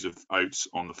quantities of oats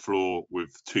on the floor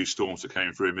with 2 storms that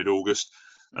came through in mid-August,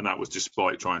 and that was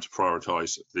despite trying to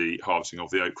prioritise the harvesting of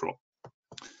the oat crop.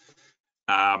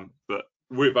 But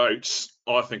with oats,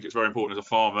 I think it's very important as a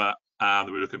farmer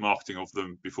that we look at marketing of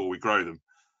them before we grow them.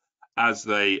 As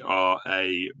they are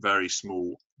a very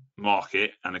small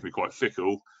market and they can be quite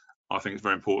fickle, I think it's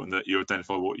very important that you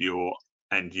identify what your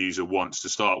end user wants to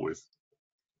start with.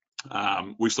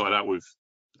 We started out with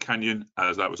Canyon,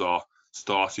 as that was our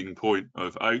starting point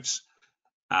of oats,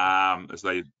 as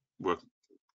they looked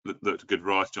a good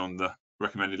variety on the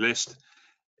recommended list.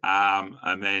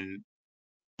 And then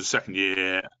the second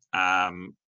year, at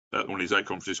one of these oat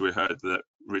conferences, we heard that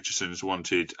Richardson's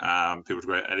wanted people to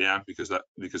grow Elian because of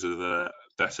the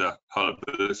better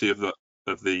hullability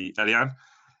of the Elian.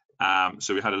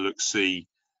 So we had a look-see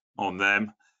on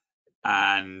them,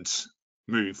 and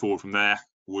moving forward from there,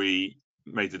 we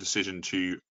made the decision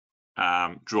to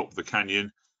drop the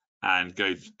Canyon and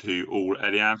go to all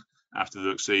Elian after the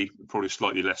look-see. Probably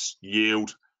slightly less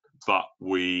yield, but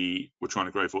we were trying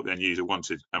to grow for what the end user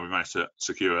wanted, and we managed to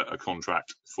secure a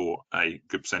contract for a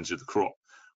good percentage of the crop,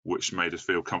 which made us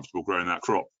feel comfortable growing that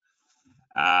crop.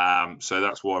 So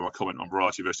that's why my comment on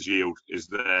variety versus yield is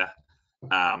there.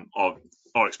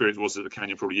 Our experience was that the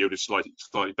Canyon probably yielded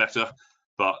slightly better,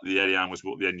 but the Elian was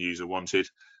what the end user wanted,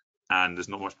 and there's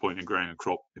not much point in growing a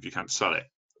crop if you can't sell it.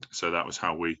 So that was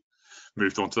how we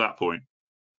moved on to that point.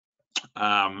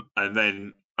 And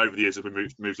then over the years, as we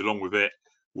moved along with it,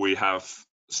 we have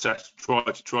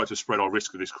tried to spread our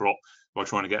risk of this crop by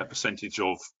trying to get a percentage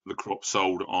of the crop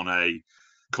sold on a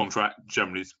contract.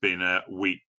 Generally, it's been a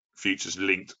wheat futures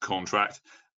linked contract,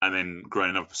 and then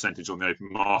growing another percentage on the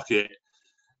open market.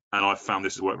 And I've found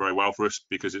this has worked very well for us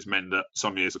because it's meant that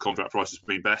some years the contract price has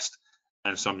been best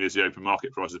and some years the open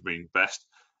market price has been best,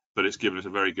 but it's given us a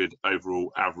very good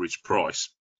overall average price.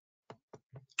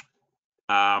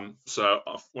 So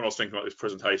when I was thinking about this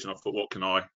presentation, I thought, what can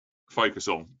I focus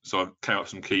on? So I came up with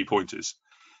some key pointers.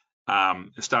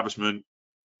 Establishment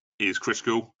is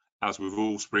critical, as with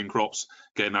all spring crops.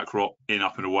 Getting that crop in,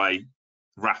 up and away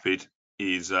rapid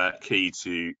is key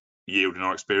to yield in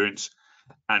our experience,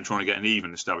 and trying to get an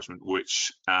even establishment,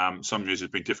 which some years has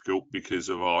been difficult because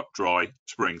of our dry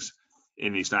springs.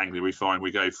 In East Anglia, we find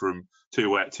we go from too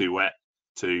wet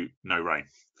to no rain.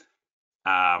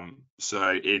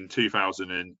 So in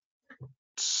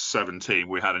 2017,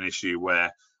 we had an issue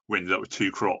where we ended up with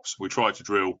 2 crops. We tried to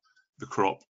drill the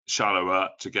crop shallower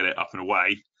to get it up and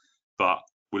away, but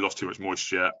we lost too much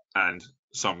moisture and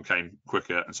some came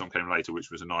quicker and some came later,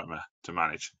 which was a nightmare to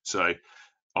manage. So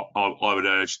I would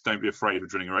urge, don't be afraid of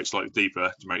drilling your oats slightly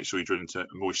deeper to make sure you drill into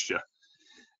moisture.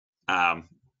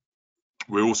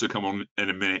 We'll also come on in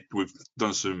a minute. We've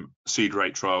done some seed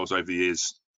rate trials over the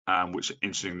years, which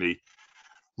interestingly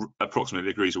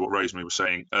approximately agrees with what Rosemary was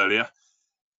saying earlier.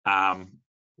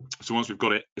 So once we've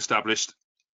got it established,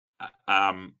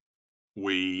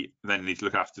 we then need to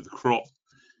look after the crop,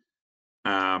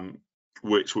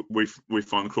 which we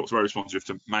find the crop's very responsive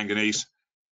to manganese,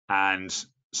 and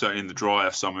certainly in the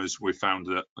drier summers we found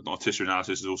that our tissue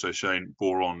analysis has also shown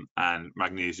boron and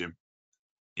magnesium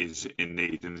is in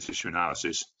need in the tissue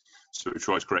analysis. So we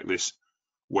try to correct this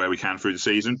where we can through the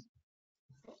season.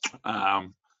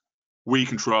 We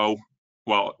control,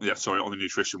 well, yeah, sorry, on the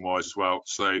nutrition wise as well.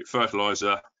 So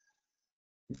fertilizer,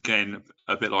 again,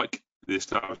 a bit like the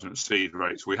establishment of seed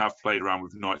rates, we have played around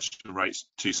with nitrogen rates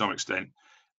to some extent,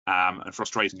 and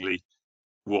frustratingly,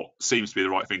 what seems to be the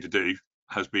right thing to do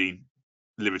has been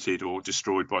limited or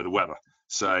destroyed by the weather.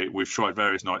 So we've tried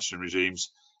various nitrogen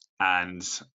regimes, and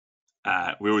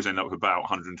we always end up with about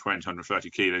 120, 130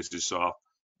 kilos is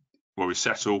where we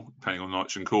settle, depending on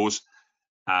nitrogen cause.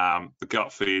 The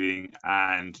gut feeding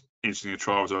and interesting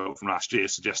trial result from last year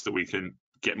suggests that we can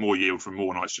get more yield from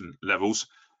more nitrogen levels,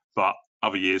 but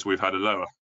other years we've had a lower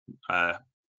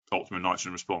optimum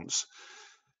nitrogen response.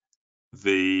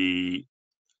 The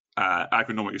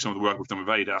agronomically, some of the work we've done with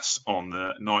ADAS on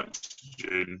the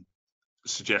nitrogen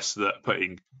suggests that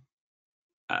putting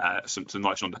some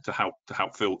nitrogen on to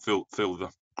help fill the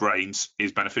grains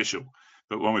is beneficial.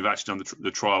 But when we've actually done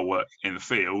the trial work in the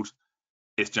field,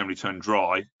 it's generally turned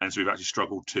dry, and so we've actually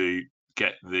struggled to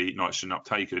get the nitrogen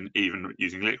uptaken even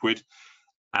using liquid.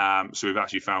 So we've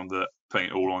actually found that putting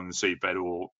it all on the seed bed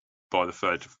or by the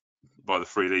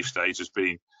free leaf stage has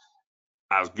been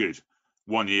as good.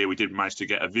 One year we did manage to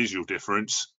get a visual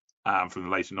difference from the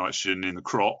later nitrogen in the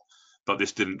crop, but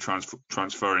this didn't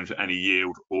transfer into any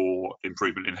yield or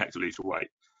improvement in hectolitre weight.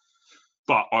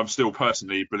 But I still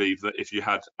personally believe that if you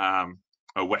had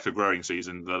a wetter growing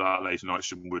season, that later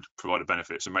nitrogen would provide a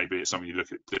benefit. So maybe it's something you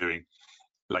look at doing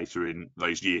later in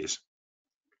those years.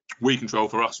 Weed control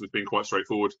for us has been quite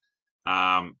straightforward.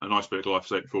 A nice bit of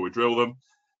glyphosate before we drill them,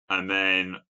 and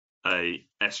then a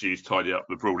SU to tidy up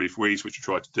the broadleaf weeds, which we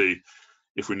try to do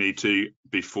if we need to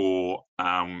before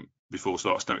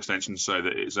start stem extension, so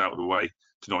that it's out of the way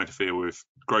to not interfere with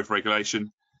growth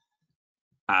regulation.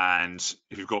 And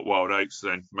if you've got wild oats,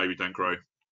 then maybe don't grow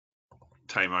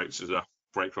tame oats as a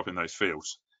break crop in those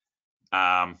fields.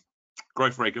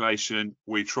 Growth regulation,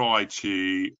 we try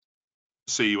to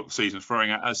see what the season's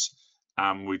throwing at us.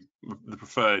 The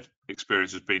preferred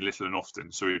experience has been little and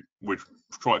often, so we'd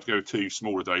try to go with 2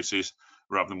 smaller doses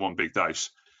rather than 1 big dose.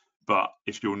 But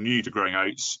if you're new to growing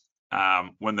oats,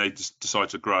 when they decide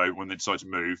to grow, when they decide to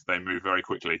move, they move very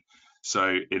quickly.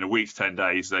 So in a week to 10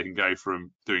 days, they can go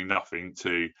from doing nothing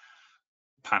to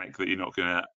panic that you're not going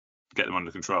to get them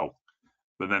under control.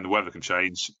 But then the weather can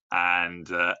change and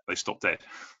they stop dead.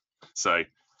 So I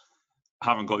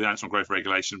haven't got the answer on growth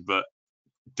regulation, but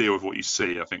deal with what you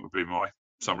see, I think would be my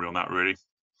summary on that, really.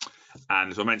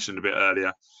 And as I mentioned a bit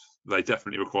earlier, they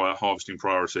definitely require harvesting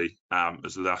priority,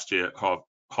 as the last year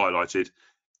highlighted.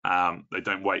 They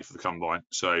don't wait for the combine,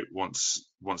 so once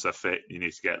they're fit, you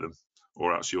need to get them,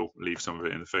 or else you'll leave some of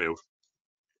it in the field.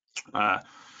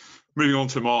 Moving on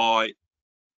to my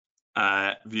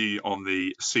view on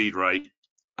the seed rate.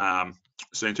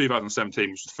 So in 2017,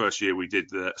 which was the first year we did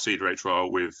the seed rate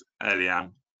trial with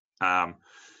Eliam,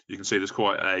 you can see there's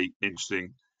quite a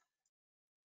interesting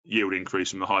yield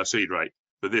increase from the higher seed rate,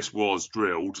 but this was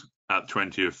drilled at the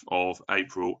 20th of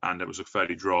April, and it was a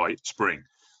fairly dry spring.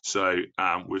 So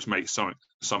which makes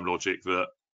some logic that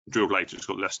drilled later has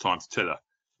got less time to tiller.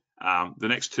 The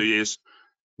next 2 years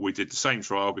we did the same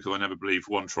trial, because I never believe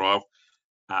one trial,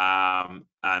 and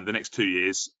the next 2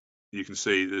 years you can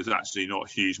see there's actually not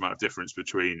a huge amount of difference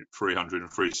between 300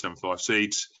 and 375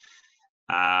 seeds,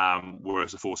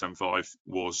 whereas the 475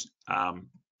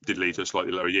 did lead to a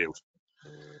slightly lower yield.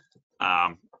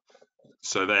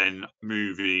 So then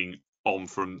moving on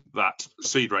from that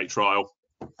seed rate trial,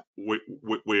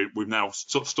 we've now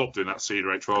sort of stopped doing that seed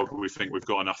rate trial. We think we've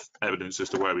got enough evidence as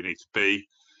to where we need to be.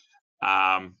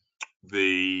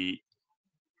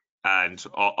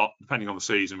 Depending on the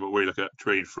season, but we look at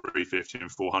between 350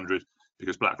 and 400,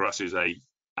 because blackgrass is a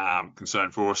concern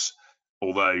for us,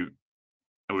 although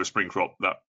with a spring crop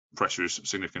that pressure is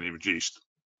significantly reduced.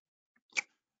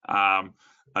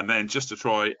 And then just to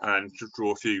try and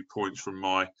draw a few points from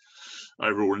my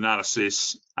overall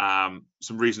analysis,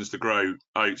 some reasons to grow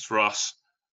oats for us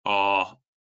are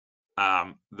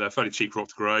they're a fairly cheap crop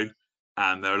to grow.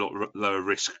 and they're a lot lower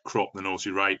risk crop than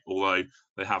oilseed rape, although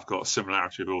they have got a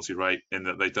similarity with oilseed rape in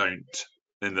that they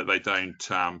don't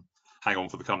hang on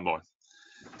for the combine.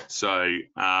 So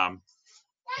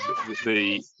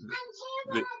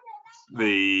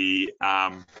the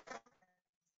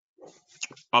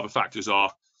other factors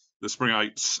are the spring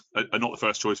oats are not the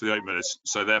first choice for the oat millers,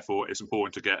 so therefore it's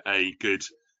important to get a good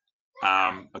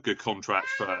contract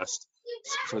first.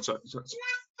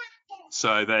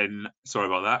 So then, sorry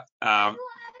about that.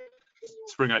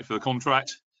 Spring oat for the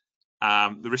contract.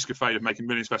 The risk of failure of making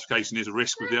milling specification is a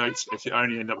risk with the oats. If you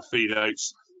only end up with feed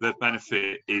oats, the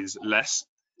benefit is less.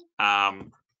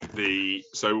 So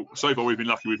far we've been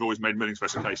lucky. We've always made milling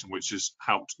specification, which has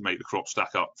helped make the crop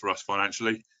stack up for us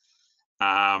financially.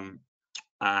 And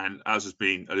as has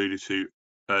been alluded to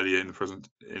earlier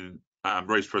in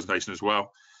Ray's presentation as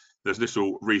well, there's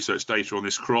little research data on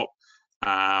this crop.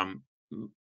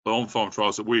 The on-farm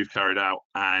trials that we've carried out,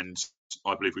 and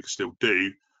I believe we can still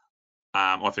do,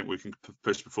 I think we can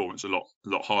push performance a lot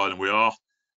higher than we are.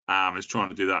 Is trying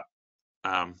to do that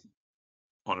on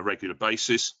a regular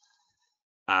basis.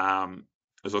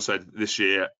 As I said, this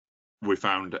year we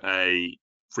found a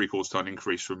 3/4 tonne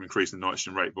increase from increasing the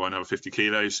nitrogen rate by another 50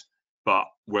 kilos. But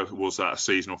whether was that a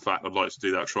seasonal fact, I'd like to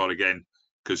do that trial again,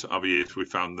 because other years we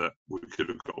found that we could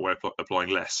have got away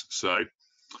applying less. So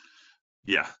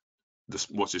yeah,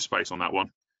 just watch this space on that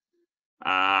one.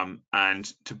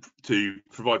 And to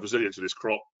provide resilience to this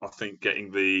crop, I think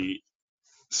getting the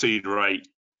seed rate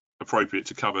appropriate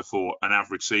to cover for an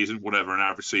average season, whatever an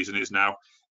average season is now,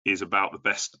 is about the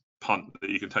best punt that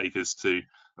you can take us to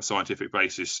a scientific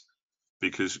basis,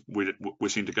 because we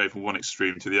seem to go from one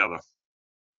extreme to the other.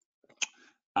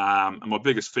 And my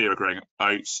biggest fear of growing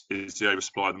oats is the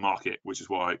oversupply of the market, which is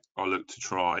why I look to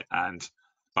try and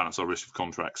balance our risk of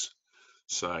contracts.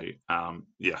 So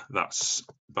yeah, that's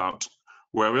about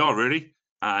where we are really.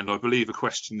 And I believe the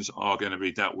questions are going to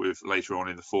be dealt with later on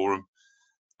in the forum.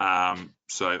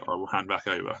 So I will hand back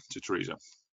over to Teresa.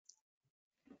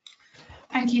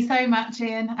 Thank you so much,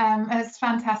 Ian. It's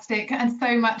fantastic, and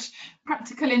so much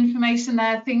practical information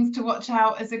there, things to watch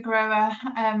out as a grower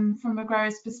from a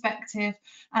grower's perspective.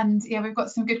 And yeah, we've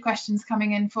got some good questions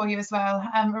coming in for you as well.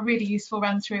 A really useful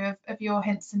run through of your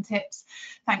hints and tips.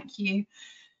 Thank you.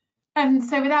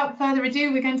 So without further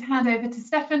ado, we're going to hand over to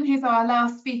Stefan, who's our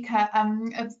last speaker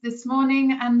of this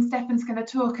morning, and Stefan's going to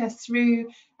talk us through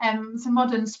some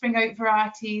modern spring oat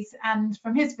varieties, and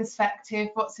from his perspective,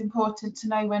 what's important to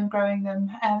know when growing them.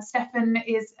 Stefan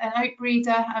is an oat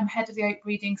breeder, head of the oat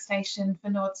breeding station for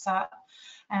Nordsat,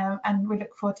 and we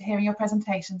look forward to hearing your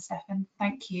presentation, Stefan.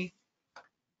 Thank you.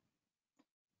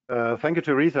 Thank you,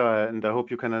 Teresa, and I hope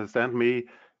you can understand me.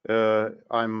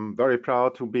 I'm very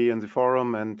proud to be in the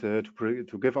forum and to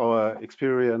give our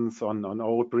experience on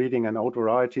oat breeding and oat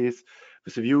varieties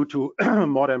with a view to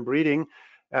modern breeding.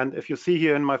 And if you see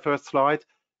here in my first slide,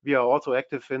 we are also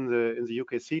active in the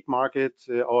UK seed market.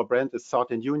 Our brand is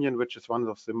Sardine Union, which is one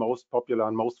of the most popular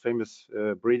and most famous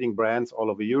breeding brands all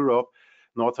over Europe.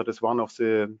 Nordsat is one of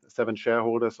the 7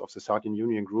 shareholders of the Sardine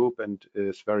Union group and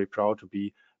is very proud to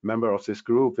be a member of this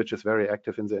group, which is very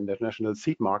active in the international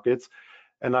seed markets.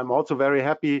 And I'm also very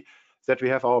happy that we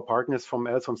have our partners from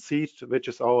Elson Seed, which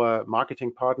is our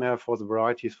marketing partner for the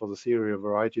varieties, for the cereal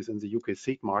varieties in the UK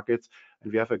seed markets.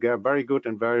 And we have a very good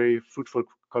and very fruitful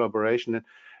collaboration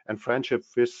and friendship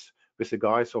with the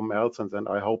guys from Elson, and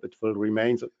I hope it will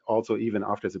remain also even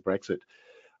after the Brexit.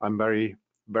 I'm very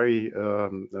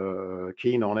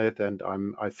keen on it, and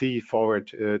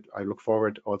I look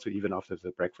forward also even after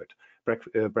the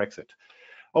Brexit.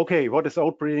 Okay, what is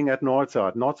oat breeding at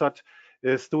Nordsat? Nordsat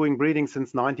is doing breeding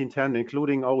since 1910,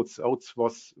 including oats. Oats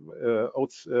was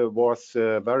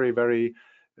very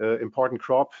important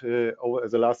crop over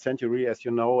the last century, as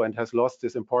you know, and has lost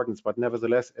its importance. But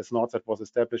nevertheless, as Nordsat was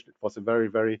established, it was a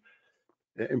very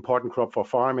important crop for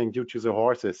farming due to the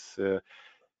horses.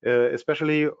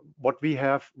 Especially what we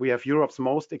have Europe's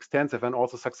most extensive and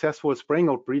also successful spring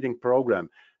oat breeding program.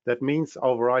 That means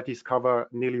our varieties cover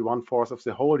nearly 1/4 of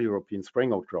the whole European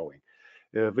spring oat growing.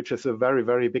 Which is a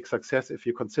very big success if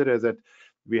you consider that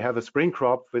we have a spring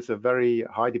crop with a very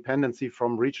high dependency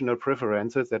from regional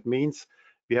preferences. That means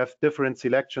we have different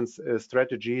selections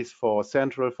strategies for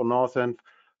Central, for Northern,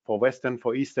 for Western,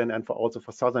 for Eastern, and also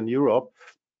for Southern Europe,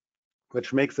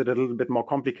 which makes it a little bit more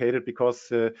complicated because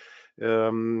the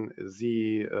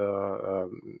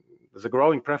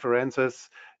growing preferences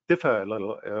differ a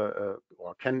little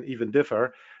or can even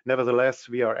differ. Nevertheless,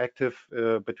 we are active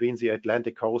between the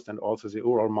Atlantic coast and also the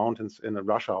Ural Mountains in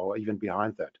Russia or even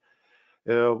behind that.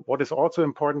 What is also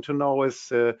important to know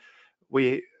is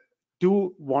we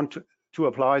do want to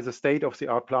apply the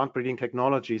state-of-the-art plant breeding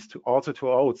technologies to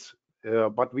oats.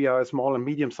 But we are a small and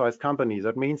medium-sized company.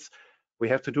 That means we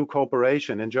have to do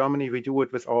cooperation. In Germany, we do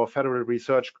it with our federal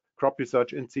crop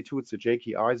research institutes, the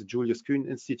JKI, the Julius Kühn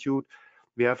Institute.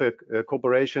 We have a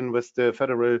cooperation with the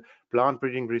Federal Plant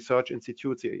Breeding Research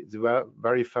Institute, the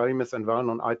very famous and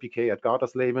well-known IPK at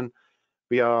Gartersleben.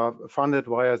 We are funded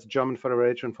via the German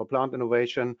Federation for Plant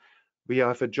Innovation. We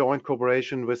have a joint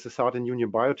cooperation with the Southern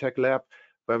Union Biotech Lab,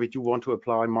 where we do want to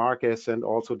apply Marquez and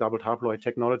also double haploid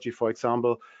technology, for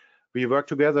example. We work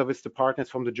together with the partners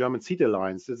from the German Seed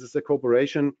Alliance. This is a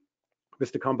cooperation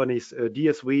with the companies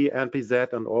DSV,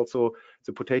 NPZ, and also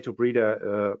the potato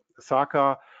breeder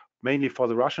Saka, mainly for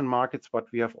the Russian markets, but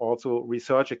we have also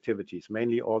research activities,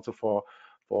 mainly also for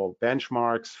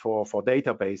benchmarks, for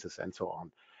databases, and so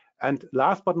on. And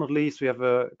last but not least, we have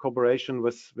a cooperation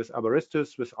with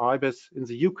Aberistus, with IBIS in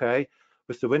the UK,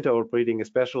 with the winter oat breeding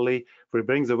especially. We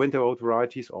bring the winter oat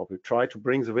varieties, or we try to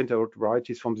bring the winter oat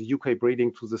varieties from the UK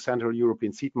breeding to the Central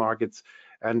European seed markets.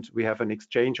 And we have an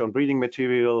exchange on breeding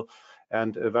material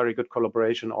and a very good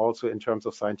collaboration also in terms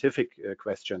of scientific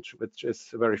questions, which is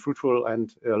very fruitful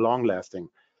and long-lasting.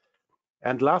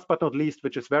 And last but not least,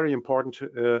 which is very important,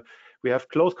 we have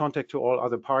close contact to all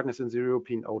other partners in the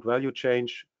European oat value chain.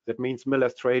 That means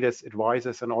millers, traders,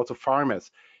 advisors, and also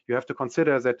farmers. You have to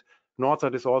consider that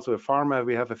Nordsat is also a farmer.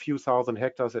 We have a few thousand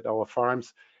hectares at our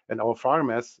farms, and our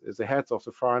farmers, the heads of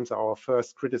the farms, are our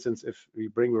first citizens if we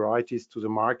bring varieties to the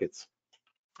markets.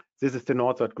 This is the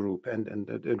Nordsat group, and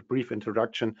a brief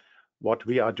introduction what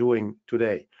we are doing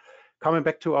today. Coming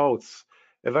back to oats,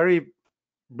 a very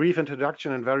brief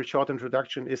introduction and very short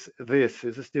introduction is this.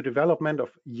 This is the development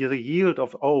of the yield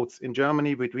of oats in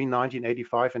Germany between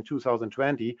 1985 and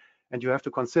 2020. And you have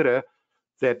to consider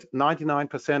that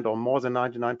 99% or more than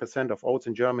 99% of oats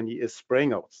in Germany is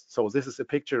spring oats. So this is a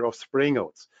picture of spring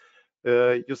oats.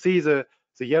 You see the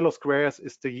yellow squares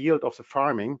is the yield of the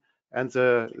farming, and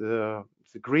the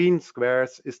green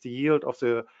squares is the yield of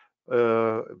the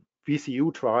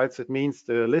VCU trials. It means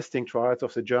the listing trials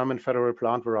of the German Federal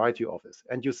Plant Variety Office.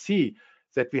 And you see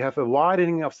that we have a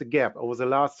widening of the gap over the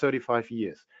last 35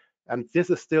 years. And this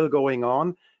is still going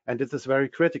on, and this is very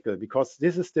critical because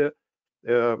this is the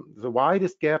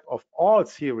widest gap of all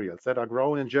cereals that are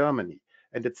grown in Germany,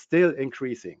 and it's still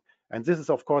increasing. And this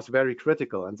is, of course, very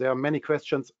critical. And there are many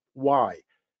questions why.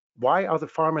 Why are the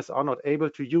farmers not able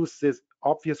to use this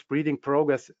obvious breeding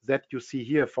progress that you see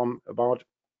here from about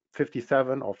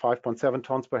 57 or 5.7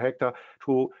 tons per hectare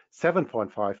to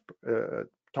 7.5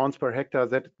 tons per hectare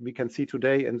that we can see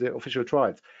today in the official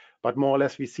trials. But more or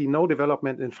less, we see no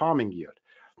development in farming yield.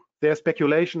 There's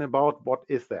speculation about what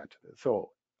is that.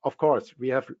 So, of course, we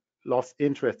have lost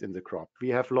interest in the crop. We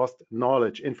have lost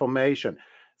knowledge, information.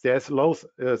 There's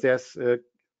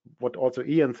what also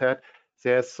Ian said,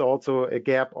 there's also a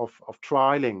gap of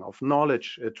trialing, of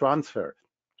knowledge transfer.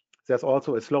 There's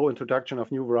also a slow introduction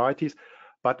of new varieties.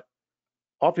 But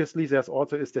obviously, there's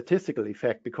also a statistical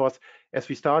effect because as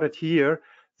we started here,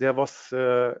 there was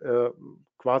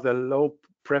quite a low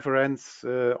preference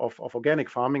of organic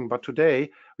farming. But today,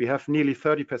 we have nearly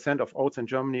 30% of oats in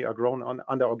Germany are grown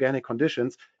under organic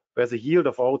conditions, where the yield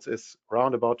of oats is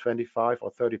around about 25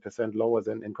 or 30% lower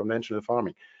than in conventional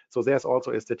farming. So there's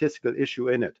also a statistical issue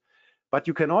in it. But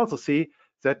you can also see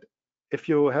that if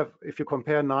you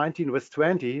compare 19 with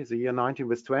 20, the year 19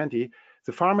 with 20,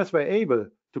 the farmers were able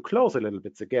to close a little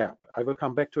bit the gap. I will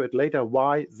come back to it later,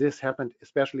 why this happened,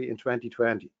 especially in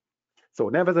 2020. So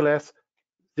nevertheless,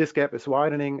 this gap is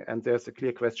widening, and there's a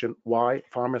clear question why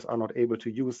farmers are not able to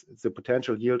use the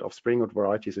potential yield of spring oat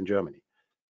varieties in Germany.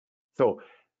 So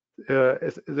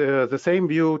the same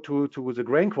view to the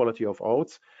grain quality of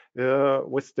oats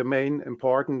with the main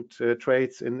important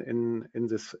traits in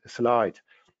this slide.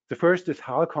 The first is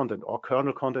hull content or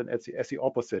kernel content as the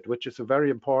opposite, which is a very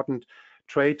important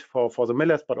trait for the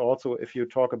millers, but also if you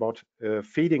talk about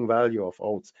feeding value of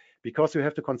oats, because you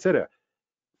have to consider,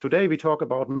 today we talk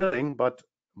about milling, but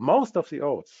most of the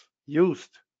oats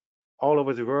used all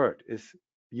over the world is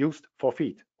used for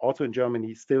feed, also in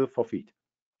Germany, still for feed.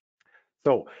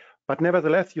 So, but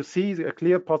nevertheless, you see a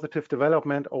clear positive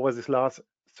development over this last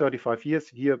 35 years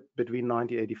here between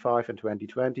 1985 and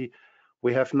 2020.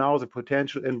 We have now the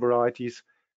potential in varieties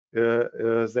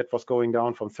that was going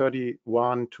down from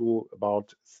 31 to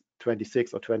about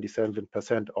 26 or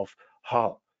 27% of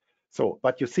hull. So,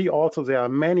 but you see also there are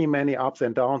many, many ups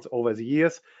and downs over the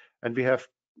years, and we have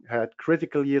had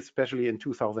critical years, especially in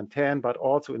 2010, but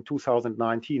also in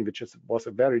 2019, which was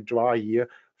a very dry year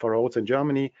for oats in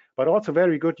Germany, but also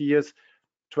very good years,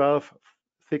 12,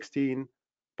 16,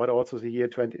 but also the year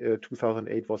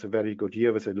 2008 was a very good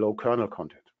year with a low kernel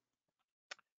content.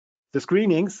 The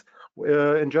screenings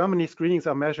in Germany, screenings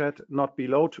are measured not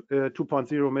below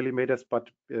 2.0 millimeters, but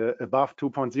above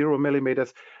 2.0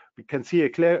 millimeters. We can see a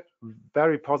clear,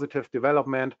 very positive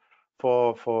development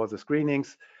for the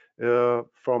screenings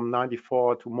from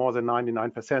 94 to more than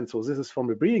 99%. So this is, from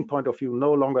a breeding point of view,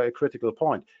 no longer a critical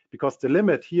point, because the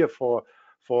limit here for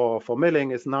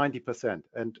milling is 90%,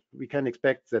 and we can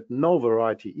expect that no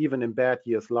variety, even in bad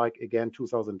years like again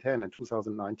 2010 and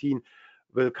 2019,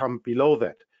 will come below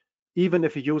that. Even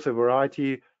if you use a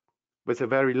variety with a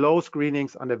very low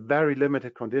screenings under very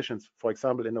limited conditions, for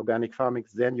example in organic farming,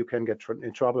 then you can get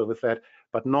in trouble with that.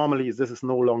 But normally this is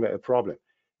no longer a problem.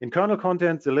 In kernel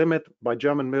content, the limit by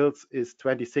German mills is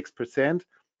 26%.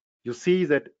 You see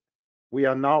that we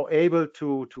are now able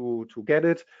to get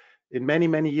it in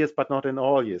many years, but not in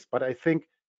all years. But I think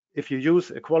if you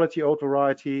use a quality oat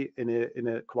variety in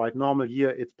a quite normal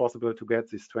year, it's possible to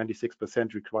get this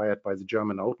 26% required by the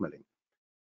German oat milling.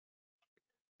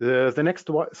 The next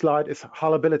slide is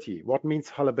hullability. What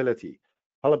means hullability?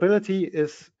 Hullability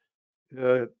is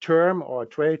a term or a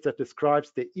trait that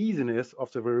describes the easiness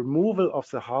of the removal of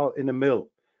the hull in a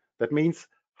mill. That means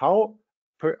how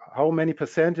many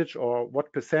percentage or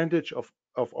what percentage of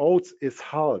oats is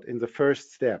hulled in the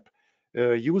first step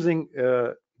using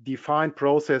a defined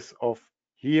process of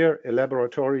here a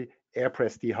laboratory air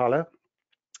press dehuller.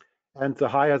 And the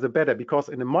higher the better, because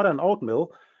in a modern oat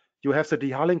mill you have the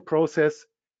dehulling process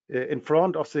in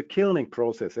front of the kilning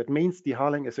process. It means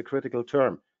dehulling is a critical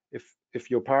term. If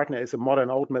your partner is a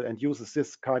modern oat mill and uses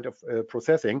this kind of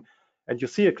processing, and you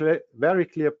see a very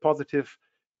clear positive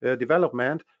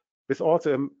development with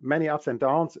also many ups and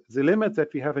downs. The limit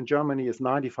that we have in Germany is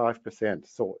 95%,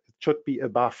 so it should be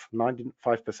above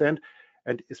 95%,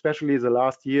 and especially the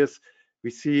last years we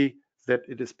see that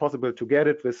it is possible to get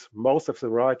it with most of the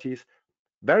varieties.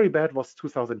 Very bad was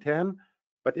 2010.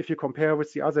 But if you compare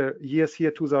with the other years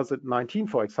here, 2019,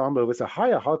 for example, with a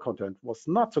higher hull content, was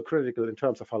not so critical in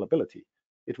terms of hullability.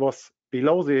 It was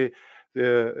below the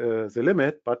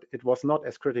limit, but it was not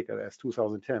as critical as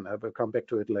 2010. I will come back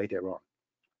to it later on.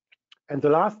 And the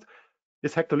last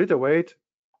is hectoliter weight.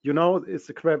 You know,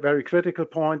 it's a very critical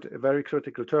point, a very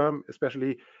critical term,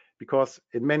 especially because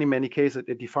in many cases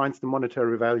it defines the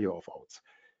monetary value of oats.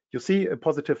 You see a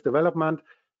positive development,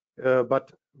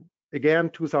 but again,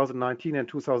 2019 and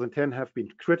 2010 have been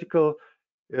critical.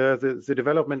 The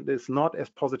development is not as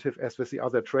positive as with the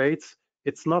other traits.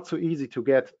 It's not so easy to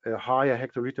get a higher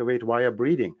hectoliter weight via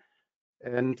breeding.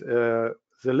 And the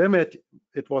limit,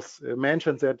 it was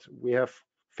mentioned that we have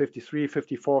 53,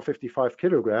 54, 55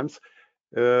 kilograms,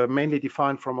 mainly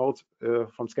defined from oats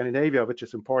from Scandinavia, which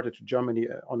is imported to Germany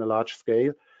on a large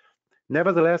scale.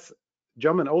 Nevertheless,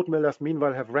 German oat millers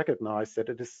meanwhile have recognized that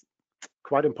it is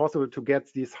quite impossible to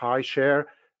get this high share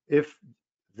if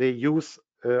they use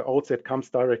oats that comes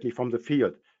directly from the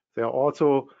field. There are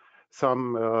also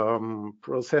some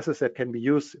processes that can be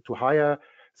used to higher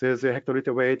the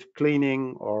hectoliter weight.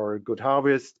 Cleaning or good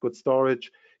harvest, good storage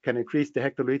can increase the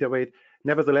hectoliter weight.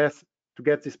 Nevertheless, to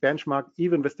get this benchmark,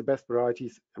 even with the best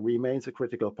varieties, remains a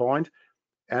critical point.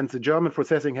 And the German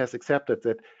processing has accepted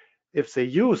that if they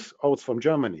use oats from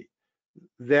Germany,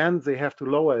 then they have to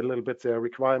lower a little bit their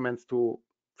requirements to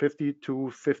 50 to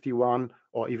 51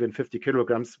 or even 50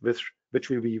 kilograms, which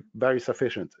will be very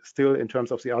sufficient still in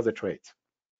terms of the other traits.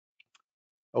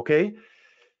 Okay.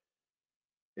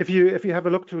 If you have a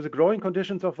look to the growing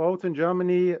conditions of oats in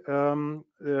Germany,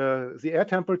 the air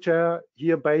temperature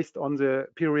here based on the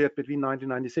period between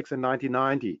 1996 and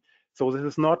 1990. So this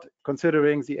is not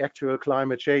considering the actual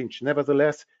climate change.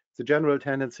 Nevertheless, the general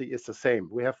tendency is the same.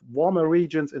 We have warmer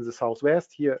regions in the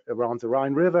southwest here around the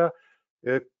Rhine River,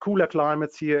 cooler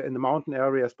climates here in the mountain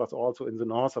areas, but also in the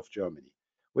north of Germany,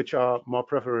 which are more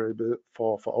preferable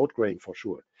for oat grain for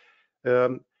sure.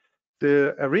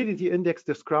 The aridity index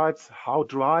describes how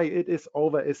dry it is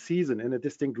over a season in a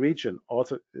distinct region,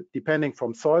 also depending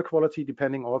from soil quality,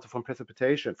 depending also from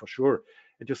precipitation for sure.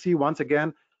 And you see once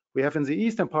again, we have in the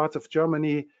eastern parts of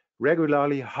Germany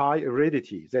regularly high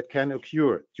aridity that can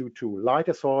occur due to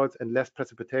lighter soils and less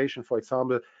precipitation, for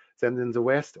example, than in the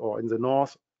west or in the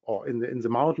north or in the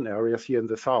mountain areas here in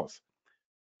the south.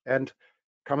 And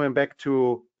coming back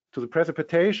to the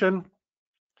precipitation,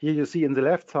 here you see in the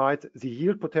left side the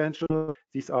yield potential.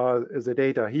 These are the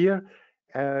data here,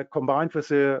 combined with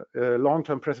the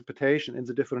long-term precipitation in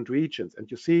the different regions.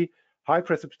 And you see high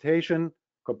precipitation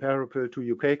comparable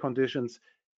to UK conditions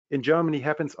in Germany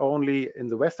happens only in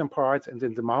the western parts and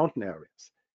in the mountain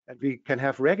areas. And we can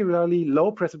have regularly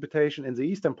low precipitation in the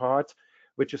eastern parts,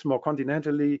 which is more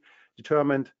continentally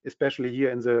determined, especially here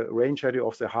in the rain shadow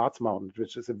of the Harz Mountains,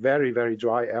 which is a very, very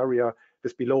dry area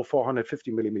with below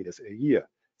 450 millimeters a year.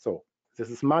 So this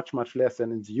is much, much less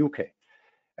than in the UK.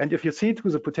 And if you see to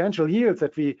the potential yields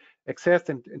that we accessed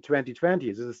in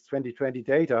 2020, this is 2020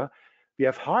 data, we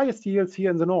have highest yields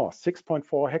here in the north,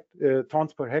 6.4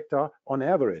 tons per hectare on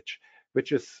average,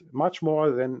 which is much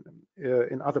more than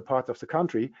in other parts of the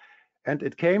country. And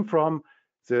it came from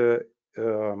the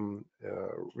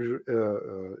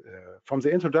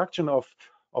introduction of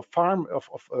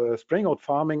spring oat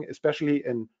farming, especially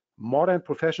in modern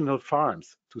professional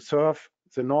farms to serve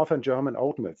the northern German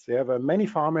oat mills. There were many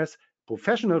farmers,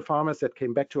 professional farmers, that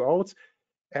came back to oats.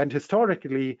 And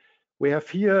historically, we have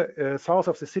here south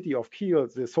of the city of Kiel,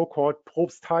 the so-called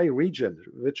Propstei region,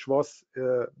 which was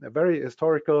a very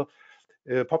historical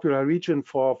popular region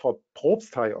for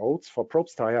Propstei oats, for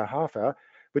Propsteier Hafer,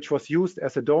 which was used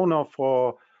as a donor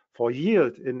for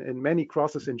yield in many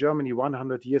crosses in Germany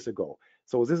 100 years ago.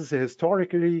 So this is a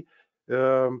historically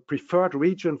preferred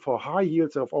region for high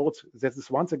yields of oats. That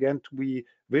is once again to be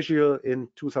visual in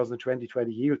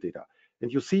 2020 yield data.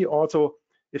 And you see also,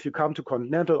 if you come to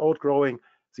continental oat growing,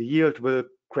 the yield will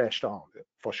crash down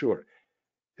for sure.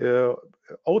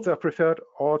 Oats are preferred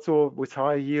also with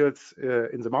high yields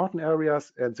in the mountain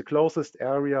areas, and the closest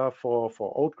area for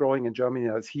oat growing in Germany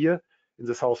is here in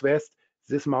the southwest,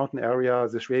 this mountain area,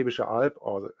 the Schwäbische Alb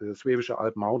or the Schwäbische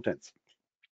Alb mountains,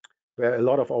 where a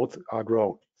lot of oats are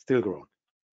grown, still grown.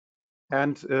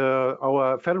 And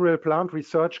our Federal Plant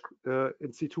Research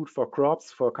Institute for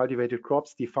Crops, for cultivated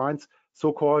crops, defines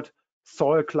so-called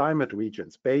soil climate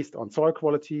regions based on soil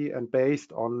quality and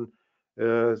based on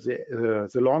the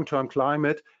long-term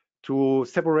climate to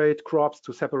separate crops,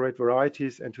 to separate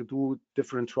varieties, and to do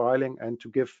different trialing and to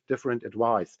give different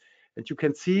advice. And you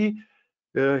can see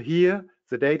here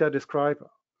the data describe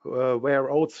where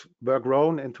oats were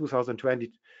grown in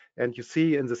 2020. And you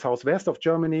see in the southwest of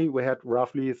Germany, we had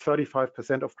roughly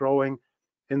 35% of growing,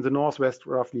 in the northwest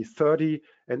roughly 30%,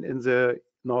 and in the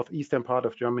northeastern part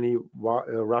of Germany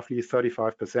roughly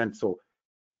 35%. So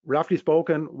roughly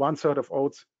spoken, 1/3 of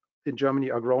oats in Germany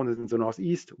are grown in the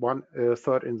northeast,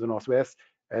 1/3 in the northwest,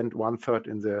 and 1/3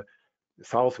 in the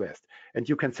southwest. And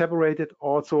you can separate it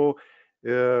also.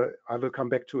 I will come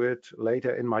back to it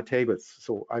later in my tables.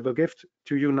 So I will give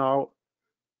to you now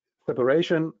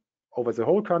separation over the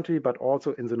whole country, but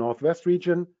also in the northwest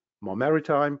region, more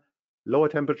maritime, lower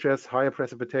temperatures, higher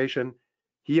precipitation.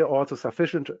 Here also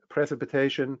sufficient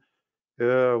precipitation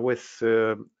with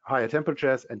higher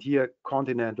temperatures, and here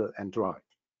continental and dry.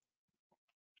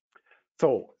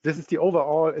 So this is the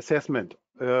overall assessment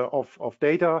of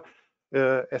data.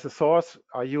 As a source,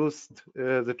 I used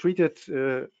the treated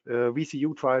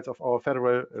VCU trials of our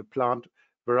Federal Plant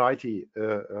Variety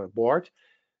Board,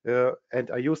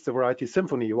 and I used the variety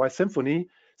Symphony. Why Symphony?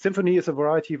 Symphony is a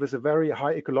variety with a very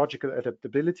high ecological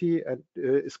adaptability and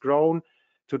is grown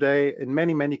today in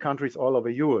many, many countries all over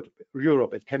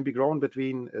Europe. It can be grown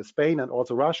between Spain and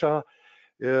also Russia.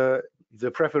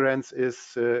 The preference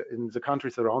is in the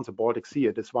countries around the Baltic Sea.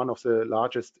 It is one of the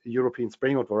largest European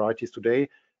spring oat varieties today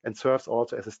and serves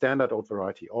also as a standard oat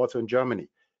variety, also in Germany.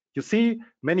 You see,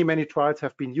 many, many trials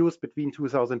have been used between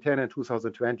 2010 and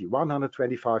 2020,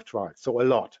 125 trials. So a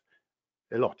lot,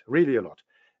 really a lot.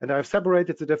 And I've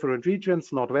separated the different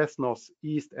regions, northwest,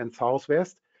 northeast, and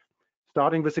southwest.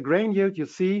 Starting with the grain yield, you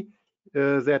see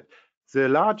that the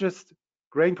largest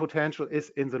grain potential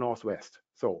is in the northwest.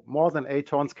 So more than 8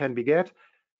 tons can be get.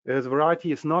 The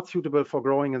variety is not suitable for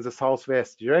growing in the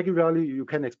southwest. Regularly, you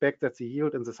can expect that the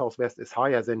yield in the southwest is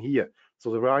higher than here.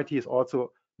 So the variety is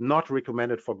also not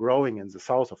recommended for growing in the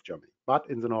south of Germany, but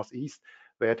in the northeast,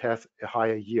 where it has a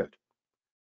higher yield.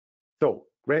 So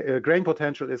grain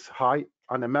potential is high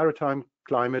under maritime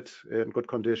climate and good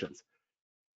conditions.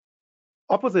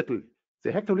 Oppositely,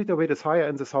 the hectoliter weight is higher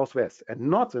in the southwest and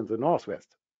not in the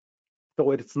northwest. So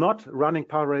it's not running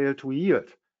parallel to yield.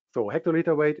 So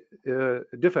hectoliter weight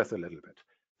differs a little bit.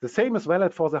 The same is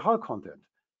valid for the hull content.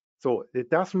 So it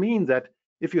does mean that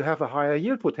if you have a higher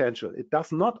yield potential, it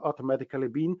does not automatically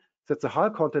mean that the hull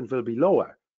content will be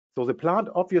lower. So the plant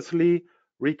obviously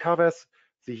recovers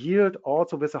the yield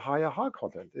also with a higher hull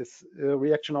content. It's a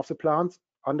reaction of the plant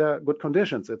under good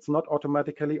conditions. It's not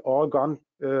automatically all going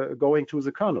to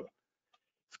the kernel.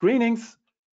 Screenings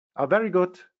are very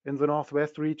good in the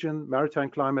northwest region, maritime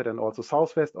climate, and also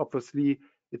southwest. Obviously,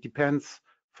 it depends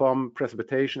from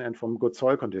precipitation and from good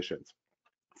soil conditions.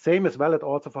 Same is valid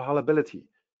also for hullability.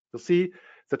 You see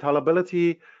that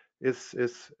hullability is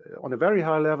on a very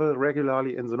high level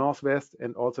regularly in the northwest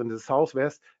and also in the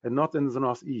southwest and not in the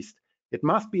northeast. It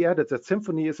must be added that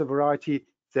Symphony is a variety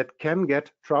that can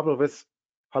get trouble with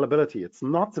hullability. It's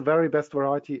not the very best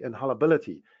variety in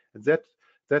hullability.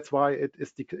 That's why it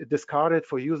is discarded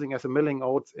for using as a milling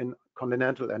oats in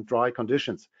continental and dry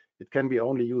conditions. It can be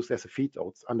only used as a feed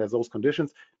oats under those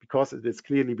conditions because it is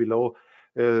clearly below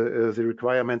the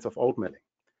requirements of oat milling.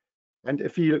 And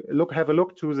if you have a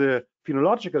look to the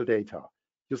phenological data,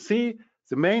 you see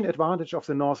the main advantage of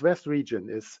the Northwest region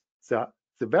is the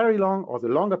very long or the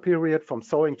longer period from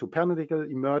sowing to panicle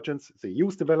emergence, the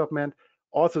use development.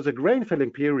 Also the grain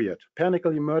filling period,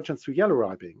 panicle emergence to yellow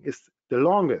ripening, is the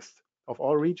longest of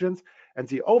all regions, and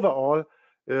the overall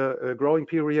growing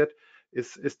period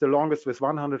is the longest with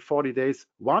 140 days,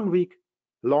 1 week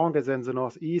longer than the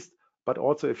Northeast, but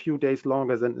also a few days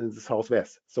longer than in the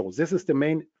Southwest. So this is the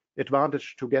main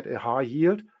advantage to get a high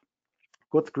yield,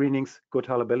 good screenings, good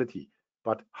hullability,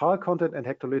 but hull content and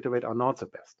hectoliter weight are not the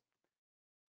best.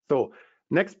 So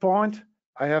next point,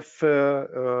 I have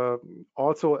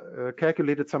also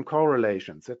calculated some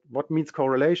correlations. What means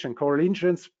correlation?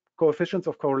 Coefficients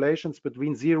of correlations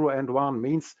between 0 and 1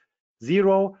 means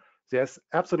 0, there's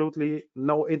absolutely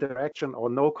no interaction or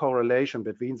no correlation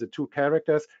between the two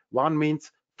characters. 1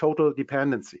 means total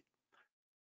dependency.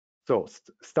 So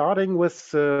starting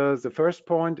with the first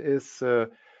point is what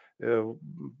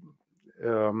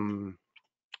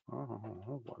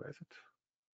is it?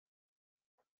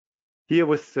 Here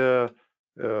with the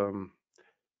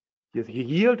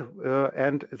yield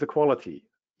and the quality.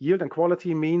 Yield and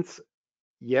quality means,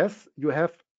 yes, you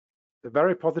have a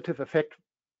very positive effect.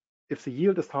 If the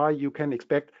yield is high, you can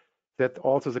expect that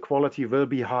also the quality will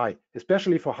be high,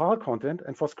 especially for hull content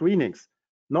and for screenings.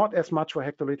 Not as much for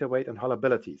hectoliter weight and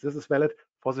hullability. This is valid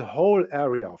for the whole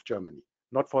area of Germany,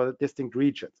 not for distinct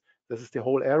regions. This is the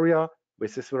whole area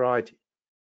with this variety.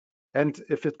 And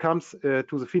if it comes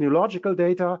to the phenological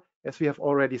data, as we have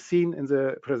already seen in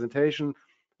the presentation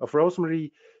of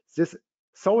Rosemary, this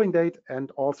sowing date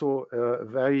and also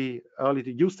very early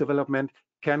use development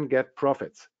can get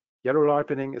profits. Yellow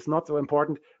ripening is not so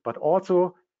important, but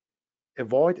also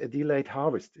avoid a delayed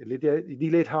harvest. A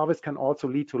delayed harvest can also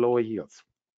lead to lower yields.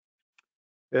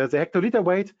 The hectoliter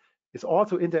weight is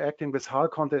also interacting with hull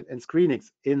content and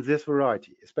screenings in this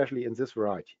variety, especially in this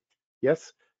variety.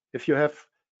 Yes, if you have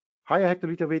higher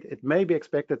hectoliter weight, it may be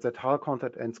expected that hull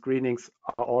content and screenings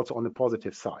are also on the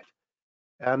positive side.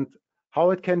 And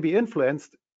how it can be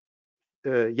influenced,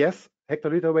 yes,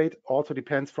 hectoliter weight also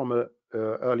depends from a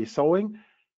early sowing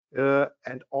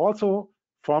and also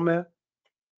from a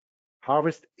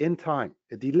harvest in time.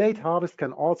 A delayed harvest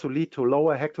can also lead to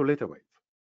lower hectoliter weight,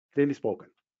 clearly spoken.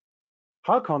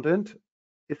 Hull content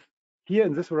is here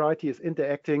in this variety is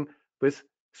interacting with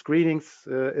screenings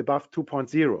above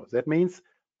 2.0. That means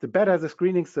the better the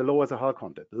screenings, the lower the hull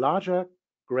content. Larger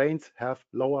grains have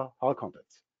lower hull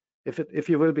contents. If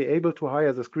you will be able to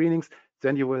higher the screenings,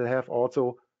 then you will have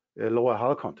also a lower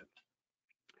hull content.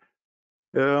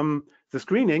 The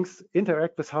screenings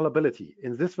interact with hullability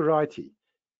in this variety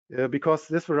because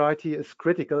this variety is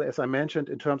critical, as I mentioned,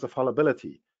 in terms of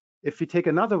hullability. If we take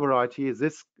another variety,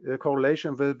 this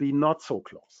correlation will be not so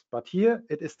close, but here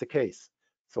it is the case.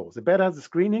 So the better the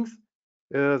screenings,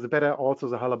 the better also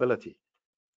the hullability.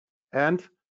 And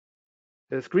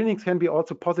screenings can be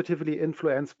also positively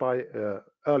influenced by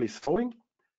early sowing.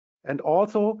 And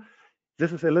also,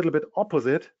 this is a little bit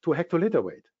opposite to hectoliter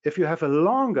weight. If you have a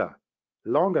longer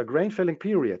grain filling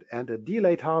period and a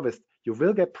delayed harvest, you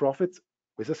will get profits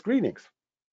with the screenings.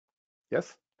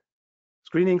 Yes,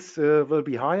 screenings will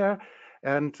be higher,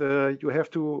 and you have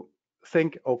to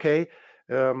think, okay,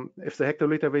 if the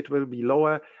hectoliter weight will be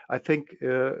lower, I think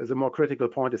the more critical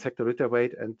point is hectoliter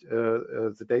weight, and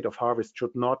the date of harvest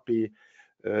should not be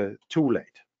too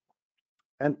late.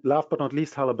 And last but not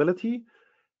least, hullability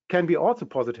can be also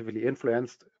positively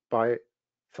influenced by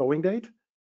sowing date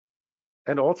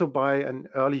and also by an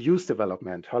early use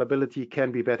development. Hullability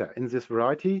can be better in this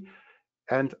variety.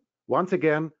 And once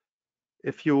again,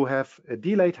 if you have a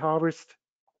delayed harvest,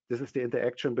 this is the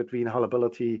interaction between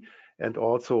hullability and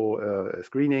also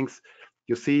screenings,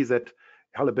 you see that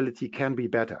hullability can be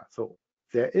better. So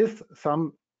there is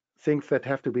some things that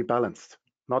have to be balanced.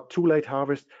 Not too late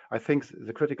harvest. I think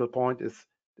the critical point is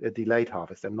a delayed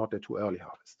harvest and not a too early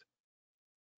harvest.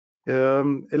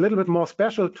 A little bit more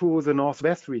special to the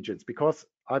Northwest regions, because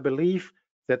I believe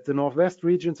that the Northwest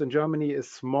regions in Germany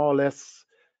is more or less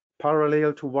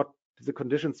parallel to what the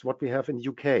conditions what we have in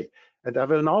UK. And I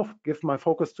will now give my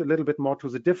focus to a little bit more to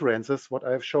the differences, what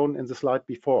I have shown in the slide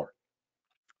before.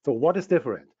 So what is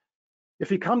different? If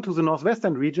we come to the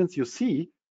Northwestern regions, you see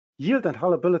yield and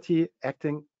hullability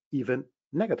acting even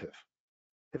negative.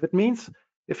 If it means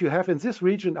if you have in this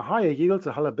region a higher yield,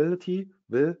 the hullability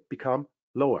will become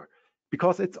lower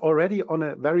because it's already on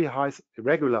a very high,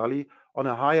 regularly on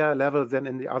a higher level than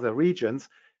in the other regions.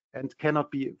 and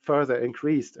cannot be further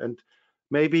increased. And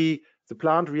maybe the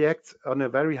plant reacts on a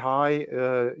very high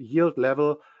yield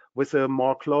level with a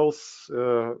more close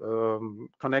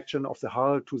connection of the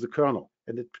hull to the kernel,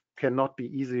 and it cannot be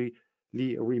easily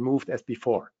removed as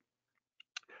before.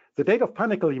 The date of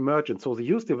panicle emergence, so the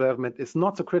use development, is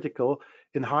not so critical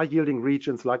in high-yielding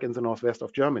regions like in the northwest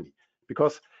of Germany,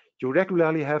 because you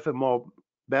regularly have a more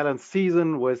balanced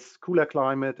season with cooler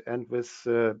climate and with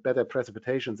better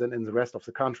precipitations than in the rest of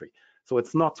the country. So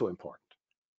it's not so important.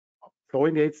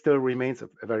 Sowing date still remains a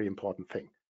very important thing.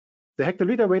 The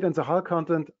hectoliter weight and the hull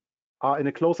content are in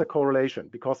a closer correlation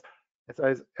because, as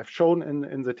I have shown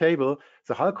in the table,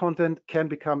 the hull content can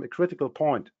become a critical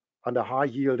point under high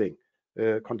yielding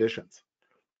conditions.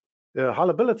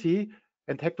 Hullability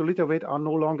and hectoliter weight are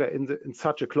no longer in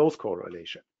such a close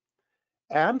correlation.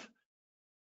 And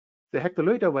the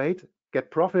hectoliter weight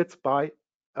get profits by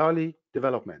early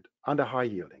development under high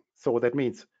yielding. So that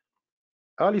means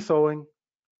early sowing,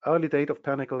 early date of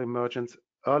panicle emergence,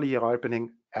 early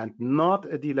ripening, and not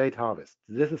a delayed harvest.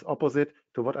 This is opposite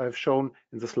to what I've shown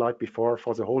in the slide before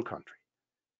for the whole country.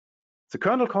 The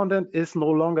kernel content is no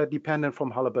longer dependent from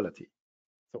hullability.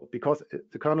 So because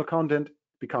the kernel content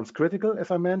becomes critical, as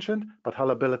I mentioned, but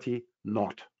hullability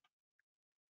not.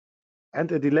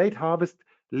 And a delayed harvest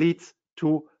leads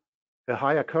to a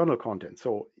higher kernel content.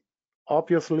 So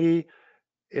obviously,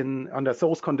 under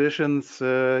those conditions,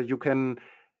 you can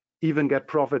even get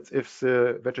profits if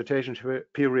the vegetation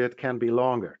period can be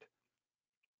longer.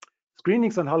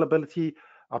 Screenings and hullability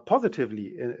are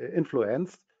positively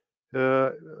influenced,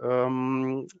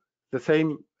 the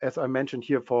same as I mentioned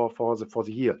here for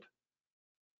the yield.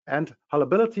 And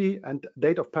hullability and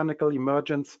date of panicle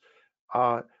emergence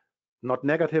are not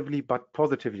negatively but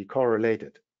positively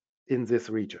correlated in this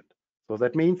region. So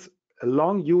that means a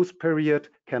long use period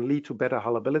can lead to better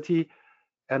hullability,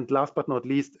 and last but not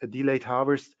least, a delayed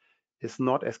harvest is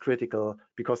not as critical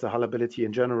because the hullability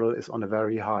in general is on a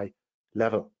very high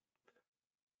level.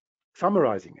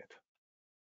 Summarizing it,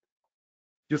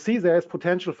 you see there is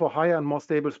potential for higher and more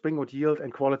stable spring oat yield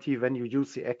and quality when you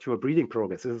use the actual breeding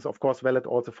progress. This is of course valid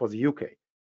also for the UK.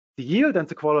 The yield and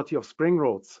the quality of spring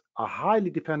oats are highly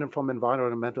dependent from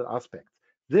environmental aspects.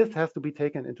 This has to be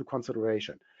taken into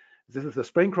consideration. This is a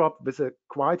spring crop with a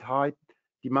quite high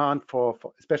demand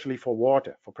especially for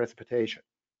water, for precipitation.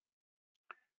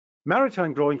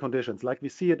 Maritime growing conditions, like we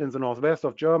see it in the northwest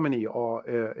of Germany or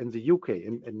in the UK,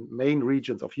 in main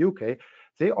regions of UK,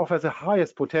 they offer the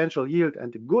highest potential yield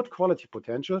and good quality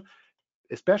potential,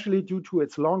 especially due to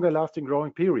its longer lasting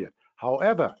growing period.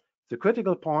 However, the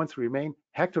critical points remain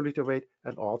hectoliter weight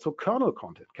and also kernel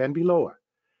content can be lower.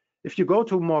 If you go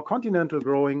to more continental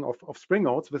growing of spring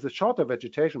oats with a shorter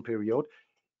vegetation period,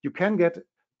 you can get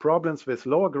problems with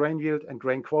lower grain yield and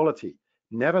grain quality.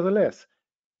 Nevertheless,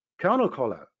 kernel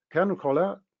color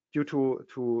due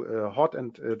to hot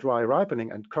and dry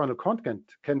ripening and kernel content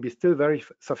can be still very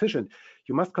sufficient.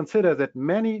 You must consider that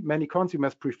many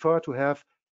consumers prefer to have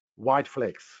white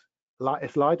flakes,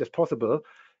 as light as possible,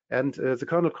 and the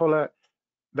kernel color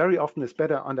very often is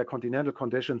better under continental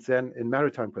conditions than in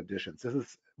maritime conditions. This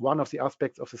is one of the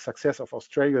aspects of the success of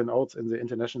Australian oats in the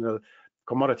international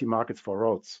commodity markets for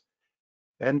oats.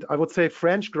 And I would say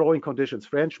French growing conditions.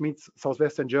 French means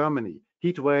southwestern Germany,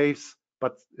 heat waves,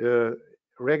 but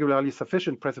regularly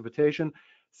sufficient precipitation.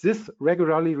 This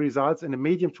regularly results in a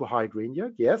medium to high grain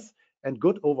yield, yes, and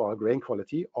good overall grain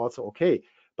quality, also okay.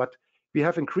 But we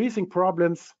have increasing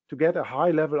problems to get a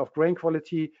high level of grain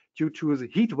quality due to the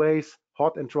heat waves,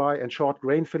 hot and dry and short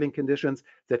grain filling conditions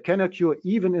that can occur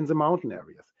even in the mountain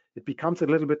areas. It becomes a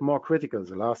little bit more critical in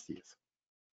the last years.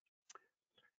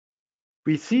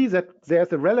 We see that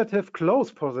there's a relative close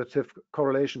positive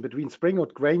correlation between spring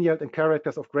oat grain yield and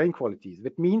characters of grain qualities.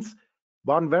 That means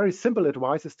one very simple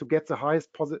advice is to get the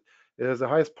highest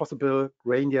possible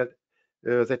grain yield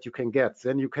that you can get.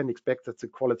 Then you can expect that the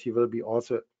quality will be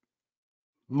also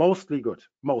mostly good.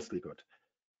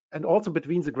 And also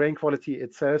between the grain quality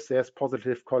itself, there's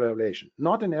positive correlation.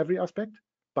 Not in every aspect,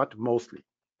 but mostly.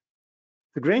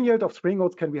 The grain yield of spring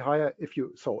oats can be higher if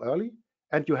you sow early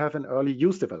and you have an early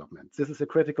use development. This is a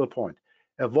critical point.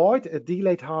 Avoid a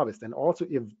delayed harvest and also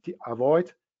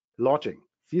avoid lodging.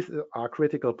 These are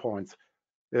critical points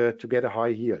to get a high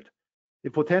yield.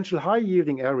 In potential high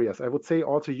yielding areas, I would say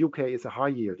also UK is a high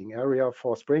yielding area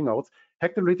for spring oats.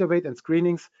 Hectoliter weight and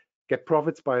screenings get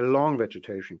profits by a long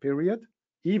vegetation period,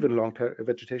 even long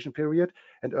vegetation period,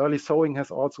 and early sowing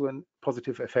has also a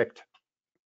positive effect.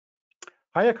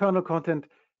 Higher kernel content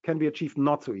can be achieved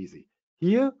not so easy.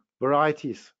 Here,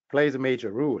 varieties plays a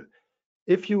major role.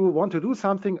 if you want to do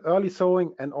something, early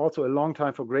sowing and also a long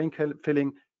time for grain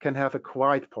filling can have a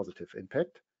quite positive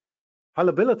impact.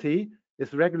 Hullability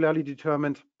is regularly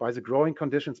determined by the growing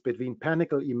conditions between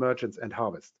panicle emergence and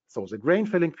harvest. So the grain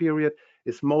filling period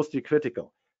is mostly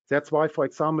critical. That's why, for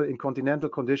example, in continental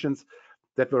conditions,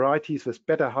 that varieties with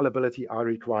better hullability are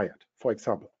required, for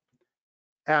example.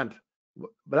 And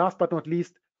last but not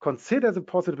least, consider the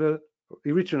possible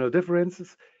regional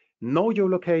differences, know your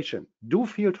location, do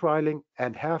field trialing,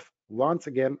 and have, once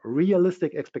again,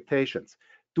 realistic expectations.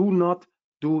 Do not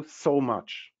do so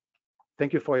much.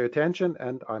 Thank you for your attention,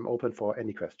 and I'm open for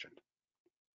any question.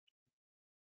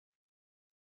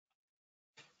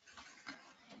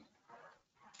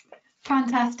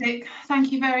 Fantastic.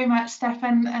 Thank you very much,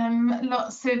 Stefan.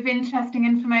 Lots of interesting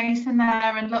information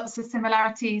there and lots of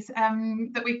similarities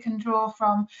that we can draw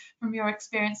from your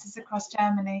experiences across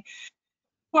Germany.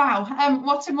 Wow,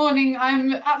 what a morning.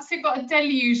 I'm absolutely got a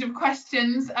deluge of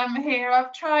questions here.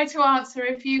 I've tried to answer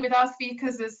a few with our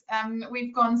speakers as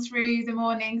we've gone through the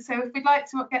morning. So if we'd like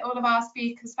to get all of our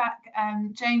speakers back,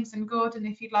 James and Gordon,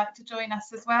 if you'd like to join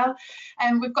us as well.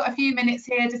 We've got a few minutes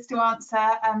here just to answer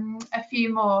a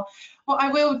few more. What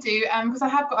I will do, because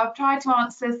I've tried to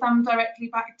answer some directly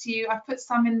back to you. I've put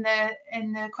some in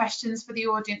the questions for the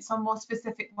audience on more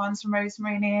specific ones from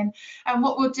Rosemary and Ian. And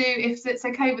what we'll do, if it's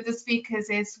okay with the speakers,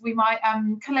 is we might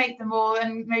collate them all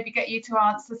and maybe get you to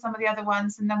answer some of the other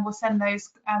ones, and then we'll send those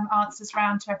answers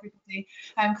round to everybody,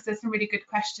 because there's some really good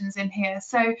questions in here.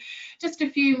 So just a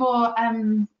few more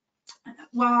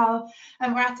while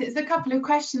we're at it. There's a couple of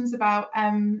questions about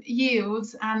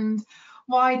yields and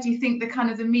why do you think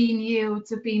the mean yields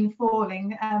have been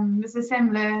falling? There's a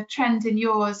similar trend in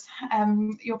your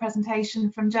presentation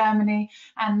from Germany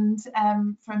and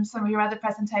from some of your other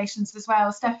presentations as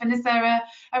well. Stefan, is there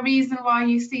a reason why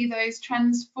you see those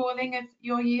trends falling of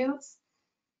your yields?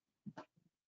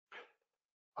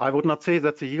 I would not say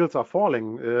that the yields are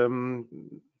falling.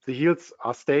 The yields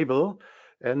are stable,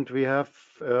 and we have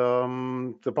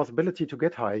the possibility to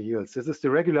get high yields. This is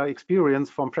the regular experience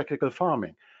from practical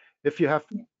farming. If you have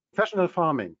professional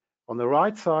farming on the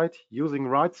right side, using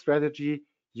right strategy,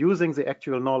 using the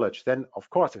actual knowledge, then of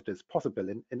course it is possible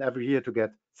in every year to get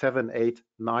 7, 8,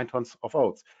 9 tons of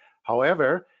oats.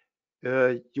 However,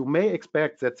 you may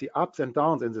expect that the ups and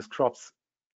downs in these crops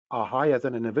are higher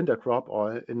than in a winter crop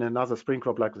or in another spring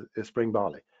crop like spring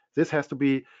barley. This has to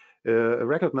be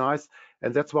recognized,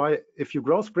 and that's why if you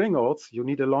grow spring oats, you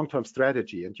need a long-term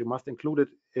strategy, and you must include it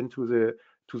into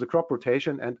the crop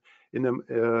rotation. And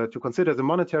to consider the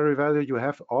monetary value, you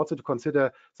have also to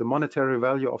consider the monetary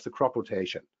value of the crop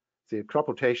rotation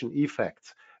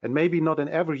effects. And maybe not in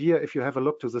every year, if you have a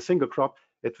look to the single crop,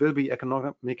 it will be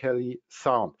economically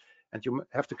sound. And you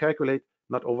have to calculate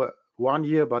not over 1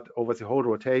 year, but over the whole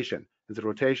rotation and the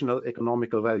rotational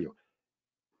economical value.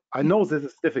 I know this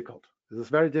is difficult. This is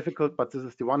very difficult, but this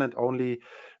is the one and only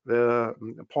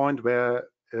point where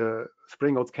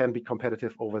spring oats can be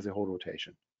competitive over the whole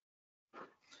rotation.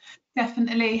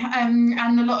 Definitely,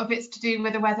 and a lot of it's to do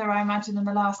with the weather, I imagine, in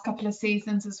the last couple of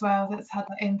seasons as well, that's had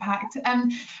that impact.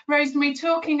 Rosemary,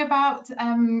 talking about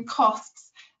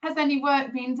costs, has any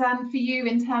work been done for you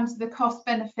in terms of the cost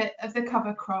benefit of the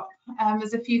cover crop?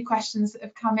 There's a few questions that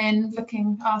have come in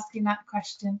asking that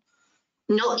question.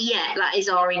 Not yet, that is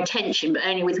our intention, but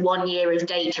only with 1 year of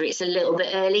data. It's a little bit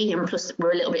early, and plus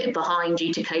we're a little bit behind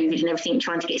due to COVID and everything,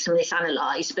 trying to get some of this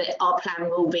analysed. But our plan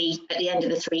will be at the end of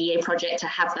the 3-year project to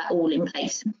have that all in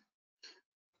place.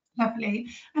 Lovely.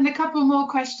 And a couple more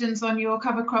questions on your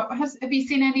cover crop. Have you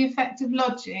seen any effect of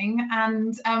lodging,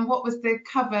 and what was the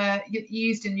cover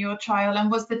used in your trial,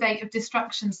 and was the date of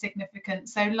destruction significant?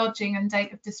 So lodging and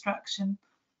date of destruction.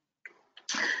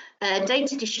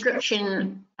 Date of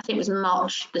destruction, I think it was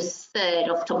March the 3rd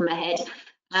off the top of my head.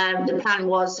 The plan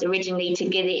was originally to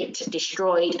get it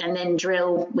destroyed and then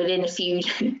drill within a few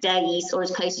days or as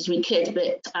close as we could,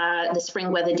 but the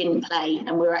spring weather didn't play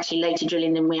and we were actually later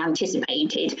drilling than we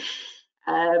anticipated.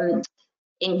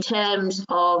 In terms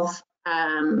of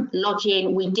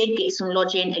lodging, we did get some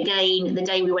lodging. Again, the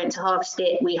day we went to harvest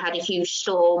it, we had a huge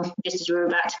storm just as we were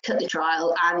about to cut the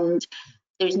trial, and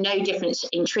there's no difference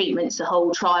in treatments. The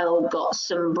whole trial got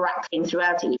some bracketing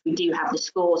throughout it, which we do have the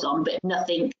scores on, but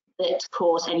nothing that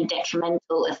caused any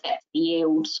detrimental effect to the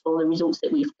yields or the results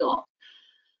that we've got.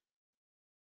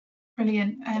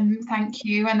 Brilliant, thank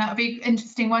you. And that'll be an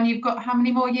interesting one. You've got how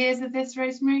many more years of this,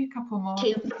 Rosemary? A couple more.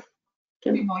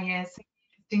 Two more years.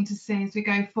 Interesting to see as we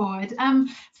go forward.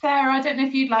 Sarah, I don't know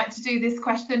if you'd like to do this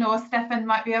question, or Stefan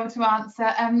might be able to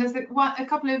answer. There's a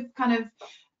couple of kind of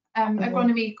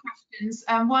agronomy questions,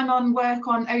 one on work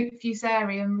on oat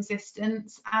fusarium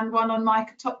resistance and one on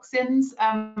mycotoxins,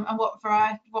 and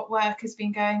what work has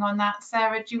been going on that.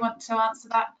 Sarah, do you want to answer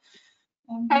that?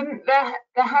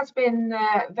 There has been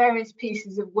various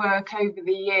pieces of work over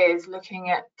the years looking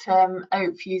at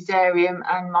oat fusarium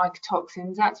and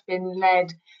mycotoxins. That's been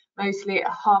led mostly at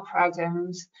Harper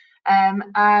Adams,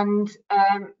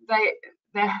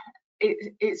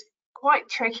 it's quite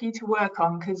tricky to work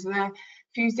on because the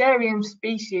fusarium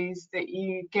species that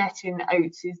you get in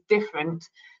oats is different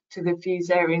to the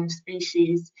fusarium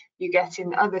species you get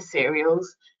in other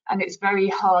cereals, and it's very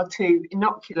hard to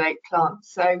inoculate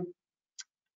plants. So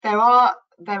there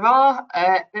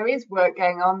is work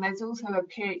going on. There's also a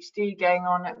PhD going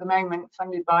on at the moment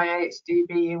funded by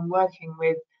AHDB and working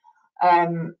with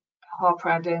Harper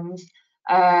Adams,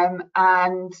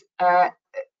 and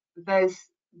there's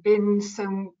been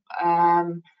some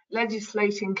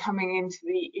legislation coming into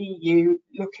the EU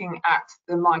looking at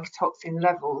the mycotoxin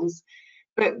levels.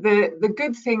 But the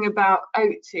good thing about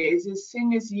oats is as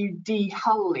soon as you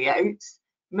dehull the oats,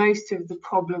 most of the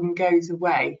problem goes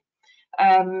away.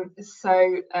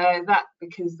 That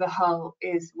because the hull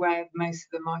is where most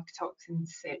of the mycotoxins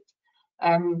sit.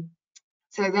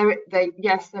 So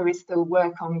yes, there is still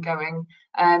work ongoing.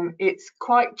 It's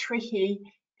quite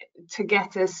tricky to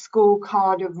get a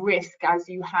scorecard of risk as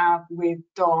you have with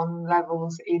DON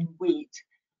levels in wheat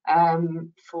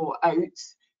for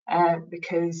oats,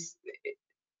 because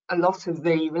a lot of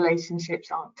the relationships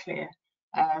aren't clear,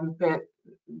 but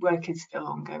work is still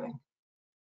ongoing.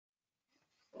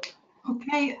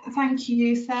 Okay, thank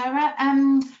you, Sarah.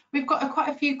 We've got quite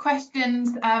a few questions.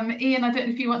 Ian, I don't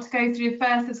know if you want to go through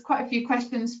first. There's quite a few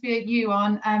questions for you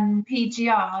on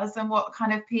PGRs and what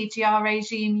kind of PGR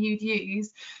regime you'd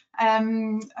use. I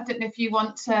don't know if you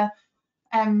want to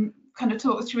kind of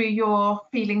talk through your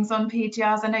feelings on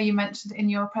PGRs. I know you mentioned it in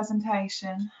your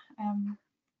presentation.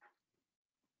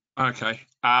 Okay.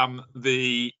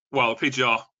 The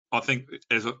PGR, I think,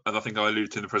 as I think I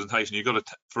alluded to in the presentation, you've got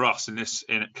to, for us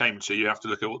in Cambridgeshire, you have to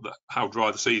look at how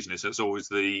dry the season is. That's always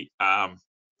the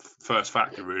first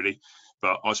factor, really.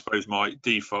 But I suppose my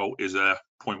default is a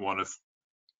 0.1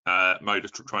 of mode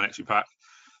of Trinexia pack,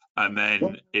 and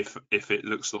then if it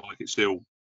looks like it's still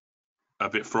a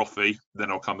bit frothy,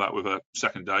 then I'll come back with a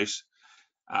second dose.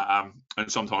 And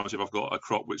sometimes if I've got a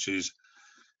crop which is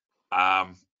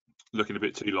looking a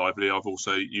bit too lively, I've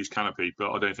also used Canopy,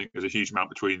 but I don't think there's a huge amount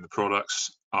between the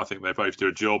products. I think they both do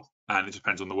a job, and it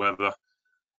depends on the weather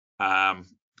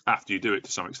after you do it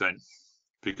to some extent.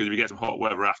 Because if you get some hot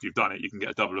weather after you've done it, you can get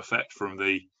a double effect from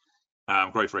the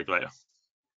growth regulator.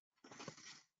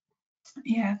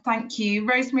 Yeah, thank you.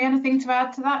 Rosemary, anything to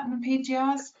add to that on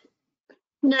PGRs?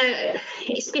 No,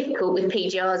 it's difficult with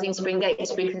PGRs in spring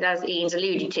oats because, as Ian's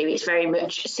alluded to, it's very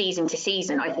much season to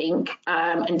season, I think,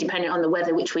 and depending on the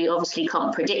weather, which we obviously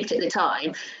can't predict at the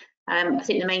time. I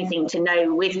think the main thing to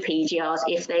know with PGRs,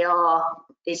 if they are,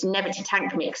 is never to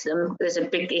tank mix them. There's a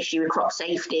big issue with crop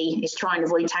safety, is try and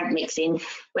avoid tank mixing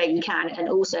where you can. And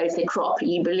also if the crop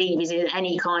you believe is in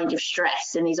any kind of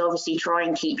stress, then is obviously try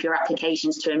and keep your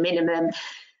applications to a minimum,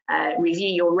 review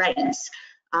your rates.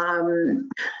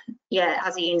 Yeah,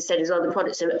 as Ian said as well, the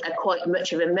products are quite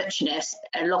much of a muchness.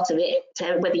 A lot of it,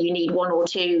 whether you need 1 or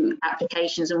 2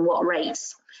 applications and what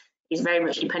rates, is very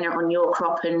much dependent on your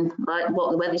crop and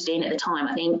what the weather's doing at the time.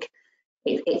 I think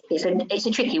it's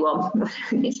a tricky one.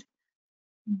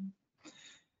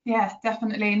 Yeah,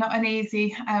 definitely not an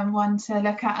easy one to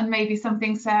look at, and maybe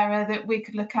something, Sarah, that we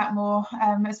could look at more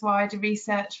as wider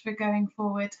research for going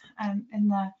forward in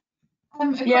there.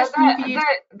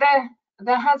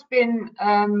 There has been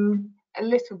a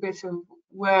little bit of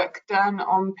work done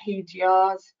on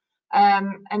PGRs,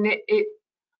 and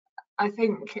I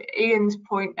think Ian's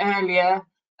point earlier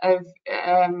of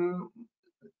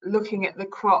looking at the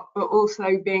crop, but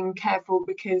also being careful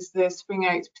because the spring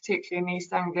oats, particularly in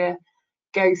East Anglia,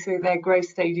 go through their growth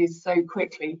stages so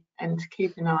quickly, and to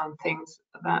keep an eye on things,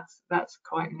 that's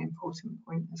quite an important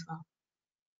point as well.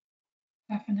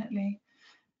 Definitely.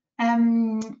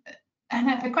 And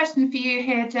a question for you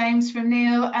here, James, from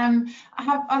Neil.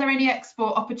 Are there any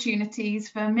export opportunities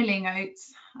for milling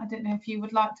oats? I don't know if you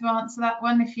would like to answer that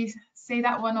one, if you see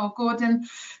that one, or Gordon.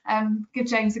 Give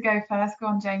James a go first. Go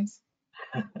on, James.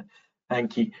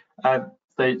 Thank you.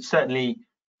 So certainly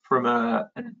from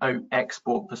an oat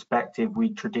export perspective,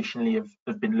 we traditionally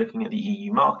have been looking at the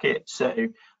EU market. So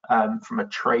from a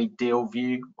trade deal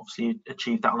view, obviously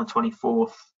achieved that on the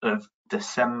 24th of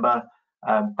December.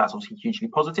 That's obviously hugely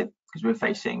positive because we're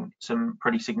facing some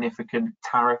pretty significant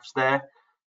tariffs there.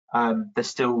 There's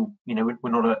still, we're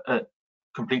not at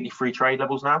completely free trade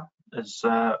levels now. as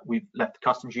we've left the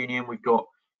customs union. We've got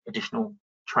additional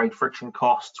trade friction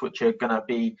costs, which are going to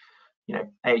be, you know,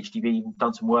 AHDB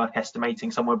done some work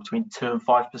estimating somewhere between 2 and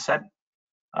 5%,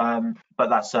 but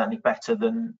that's certainly better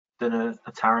than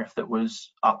a tariff that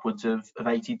was upwards of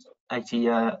 80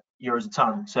 euros a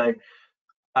tonne. So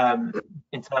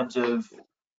in terms of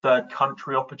third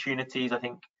country opportunities, I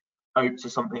think oats are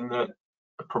something that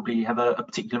probably have a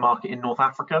particular market in North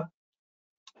Africa.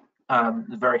 A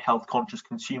very health conscious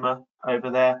consumer over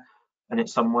there, and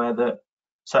it's somewhere that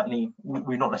certainly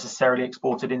we've not necessarily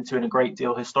exported into in a great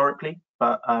deal historically,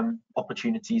 but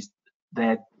opportunities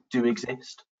there do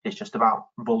exist. It's just about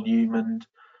volume and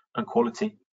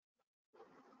quality.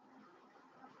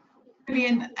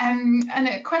 Brilliant. And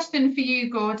a question for you,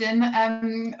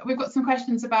 Gordon. We've got some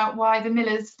questions about why the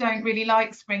millers don't really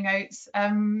like spring oats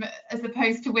as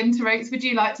opposed to winter oats. Would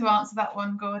you like to answer that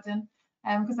one, Gordon?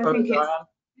 Because I think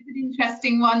it's an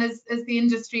interesting one as the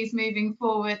industry is moving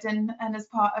forward and as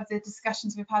part of the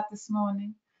discussions we've had this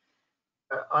morning.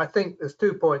 I think there's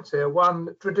 2 points here.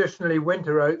 One, traditionally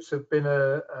winter oats have been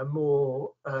a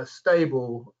more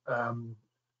stable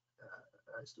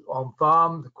on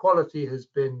farm. The quality has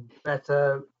been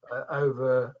better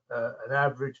over an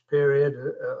average period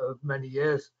of many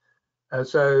years.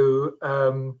 But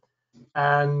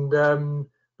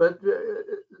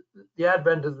the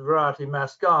advent of the variety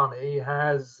Mascani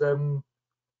has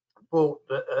brought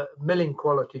milling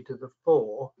quality to the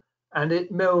fore, and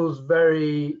it mills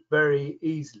very, very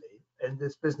easily in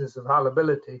this business of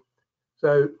hullability.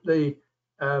 So the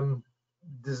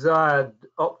desired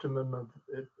optimum of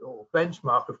or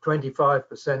benchmark of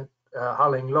 25%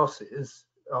 hulling losses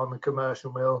on the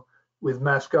commercial mill with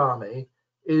Mascani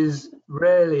is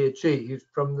rarely achieved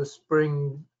from the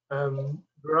spring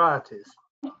varieties,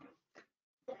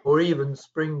 or even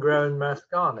spring grown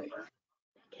Mascani.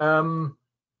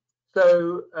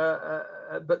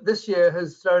 But this year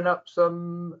has thrown up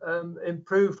some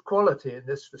improved quality in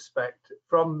this respect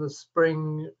from the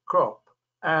spring crop,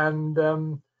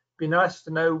 and be nice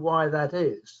to know why that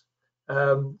is.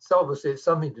 So obviously it's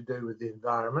something to do with the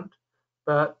environment,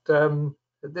 but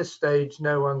at this stage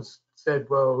no one's said,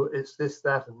 well, it's this,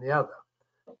 that and the other.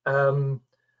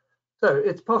 So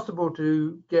it's possible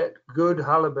to get good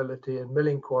hullability and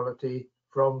milling quality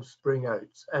from spring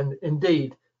oats, and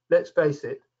indeed, let's face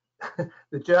it,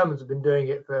 the Germans have been doing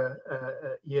it for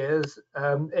years.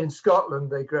 In Scotland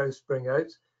they grow spring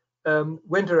oats.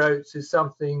 Winter oats is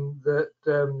something that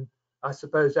I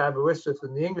suppose Aberystwyth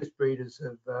and the English breeders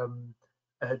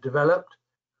have developed,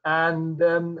 and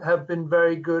have been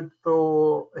very good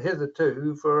for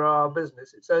hitherto for our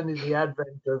business. It's only the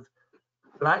advent of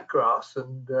blackgrass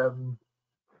and the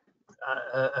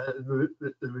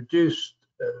reduced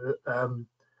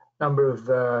number of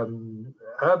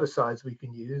herbicides we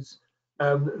can use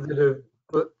that have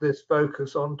put this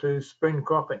focus onto spring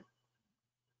cropping.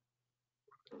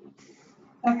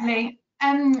 Lovely.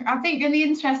 I think in the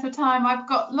interest of time, I've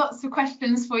got lots of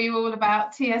questions for you all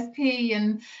about TSP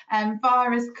and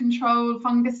virus control,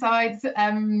 fungicides,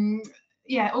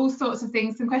 yeah, all sorts of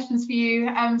things. Some questions for you,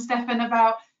 Stefan,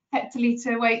 about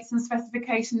hectolitre weights and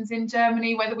specifications in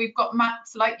Germany, whether we've got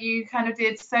maps like you kind of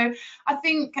did. So I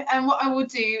think what I will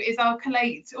do is I'll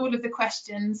collate all of the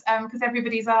questions because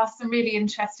everybody's asked some really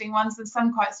interesting ones and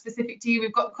some quite specific to you.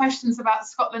 We've got questions about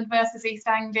Scotland versus East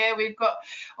Anglia. We've got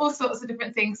all sorts of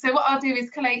different things. So what I'll do is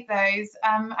collate those,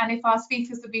 and if our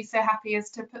speakers would be so happy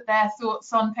as to put their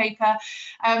thoughts on paper,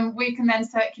 we can then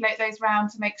circulate those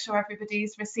round to make sure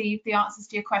everybody's received the answers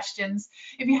to your questions.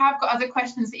 If you have got other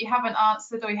questions that you haven't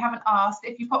answered or you haven't asked,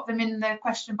 if you pop them in the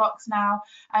question box now,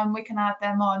 we can add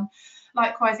them on.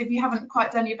 Likewise, if you haven't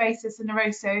quite done your basis in a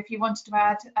row, so if you wanted to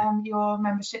add your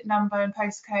membership number and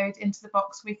postcode into the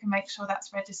box, we can make sure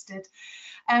that's registered.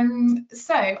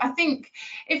 So I think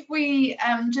if we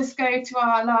just go to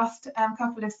our last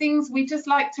couple of things, we'd just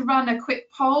like to run a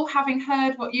quick poll. Having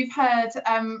heard what you've heard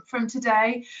from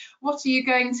today, what are you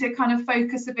going to kind of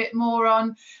focus a bit more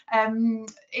on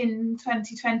in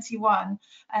 2021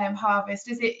 harvest?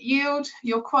 Is it yield,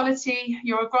 your quality,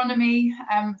 your agronomy,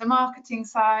 the marketing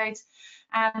side,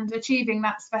 and achieving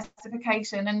that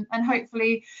specification? And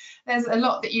hopefully there's a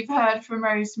lot that you've heard from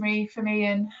Rosemary, from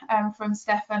Ian, from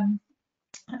Stefan,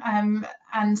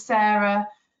 and Sarah,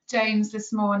 James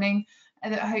this morning,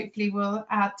 that hopefully will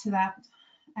add to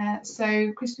that.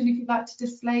 So Christian, if you'd like to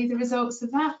display the results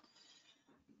of that.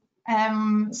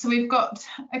 So we've got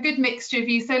a good mixture of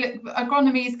you. So look,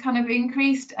 agronomy is kind of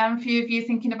increased, a few of you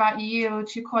thinking about your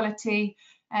yield, your quality,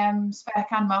 spec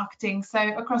and marketing. So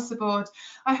across the board,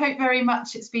 I hope very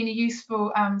much it's been a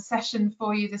useful session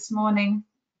for you this morning.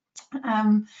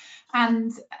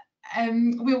 And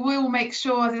we will make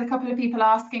sure, there's a couple of people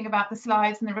asking about the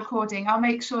slides and the recording. I'll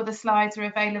make sure the slides are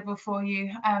available for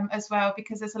you as well,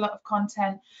 because there's a lot of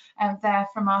content there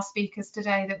from our speakers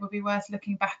today that will be worth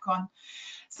looking back on.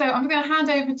 So I'm going to hand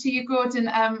over to you, Gordon,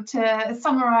 to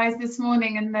summarise this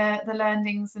morning and the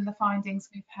learnings and the findings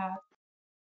we've had.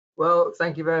 Well,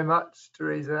 thank you very much,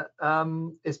 Teresa.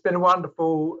 It's been a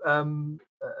wonderful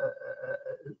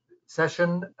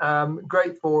session,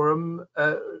 great forum,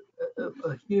 a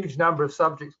huge number of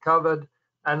subjects covered,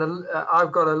 and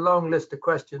I've got a long list of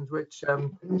questions which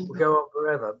will go on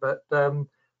forever. But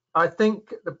I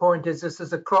think the point is, this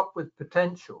is a crop with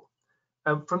potential.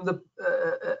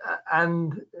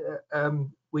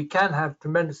 We can have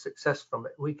tremendous success from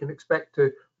it. We can expect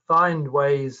to find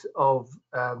ways of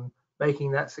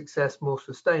making that success more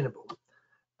sustainable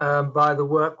by the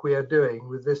work we are doing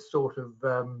with this sort of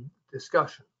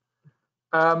discussion.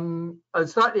 I'm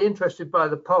slightly interested by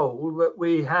the poll, but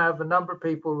we have a number of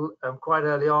people quite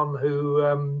early on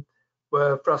who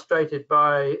were frustrated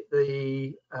by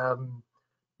the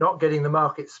not getting the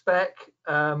market spec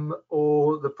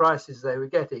or the prices they were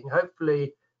getting.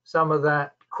 Hopefully some of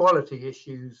that quality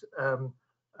issues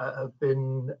have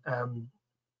been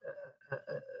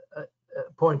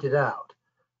pointed out.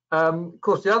 Of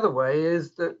course, the other way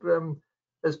is that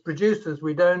as producers,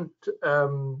 we don't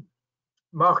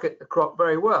market the crop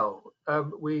very well.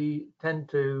 We tend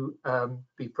to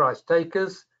be price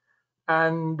takers,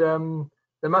 and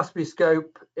there must be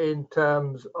scope in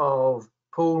terms of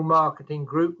pool marketing,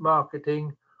 group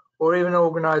marketing, or even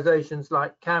organizations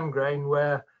like CamGrain,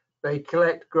 where they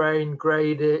collect grain,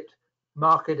 grade it,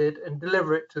 market it, and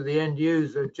deliver it to the end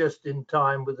user just in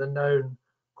time with a known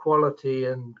quality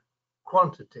and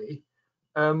quantity,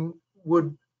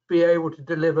 would be able to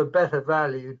deliver better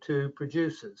value to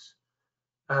producers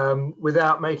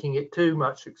without making it too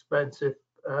much expensive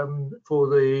for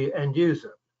the end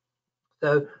user.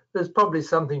 So there's probably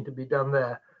something to be done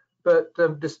there. But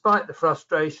despite the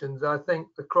frustrations, I think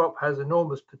the crop has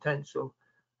enormous potential,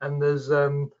 and there's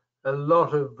a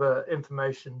lot of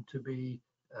information to be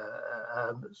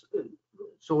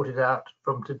sorted out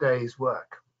from today's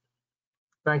work.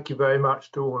 Thank you very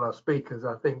much to all our speakers.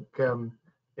 I think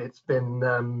it's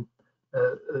been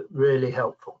really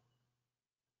helpful.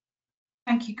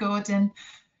 Thank you, Gordon.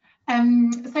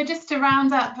 So just to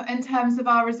round up in terms of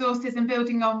our resources and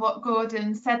building on what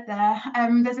Gordon said there,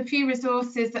 there's a few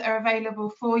resources that are available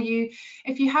for you.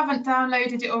 If you haven't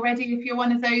downloaded it already, if you're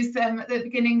one of those at the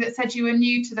beginning that said you were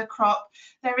new to the crop,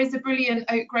 there is a brilliant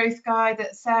oat growth guide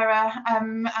that Sarah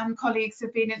and colleagues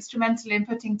have been instrumental in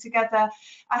putting together.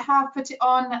 I have put it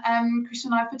on,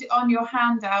 Christian, I put it on your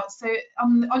handout. So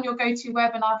on your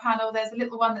GoToWebinar panel, there's a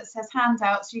little one that says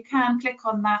handouts. You can click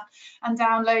on that and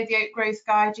download the oat growth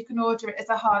guide. You can order it as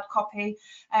a hard copy.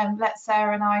 Let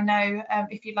Sarah and I know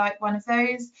if you'd like one of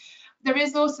those. There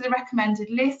is also the recommended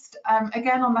list.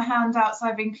 Again, on the handouts,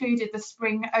 I've included the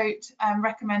Spring Oat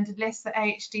recommended list that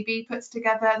AHDB puts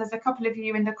together. There's a couple of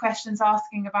you in the questions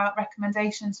asking about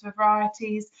recommendations for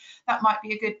varieties. That might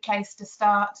be a good place to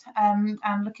start, and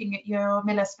looking at your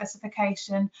Miller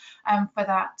specification for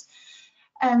that.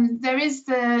 There is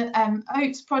the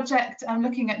oats project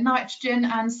looking at nitrogen,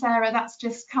 and Sarah, that's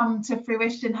just come to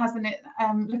fruition, hasn't it?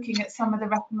 Looking at some of the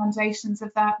recommendations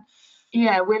of that.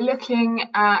 Yeah, we're looking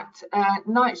at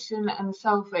nitrogen and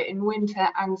sulphur in winter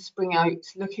and spring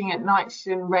oats, looking at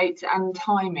nitrogen rates and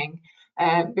timing,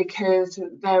 because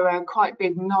there are quite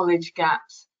big knowledge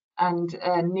gaps and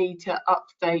need to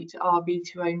update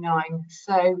RB209.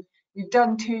 So we've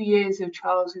done 2 years of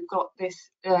trials. We've got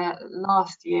this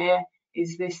last year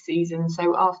is this season.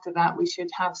 So after that, we should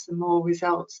have some more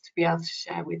results to be able to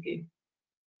share with you.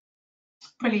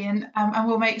 Brilliant, and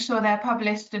we'll make sure they're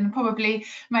published, and probably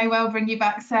may well bring you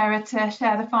back, Sarah, to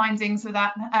share the findings of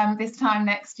that this time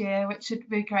next year, which should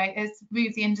be great. It's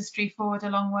moved the industry forward a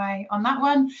long way on that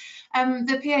one.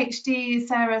 The PhD,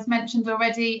 Sarah's mentioned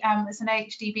already, it's an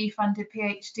AHDB funded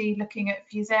PhD looking at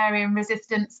fusarium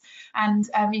resistance, and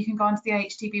you can go onto the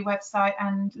AHDB website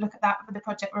and look at that for the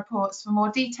project reports for more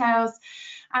details.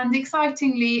 And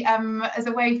excitingly, as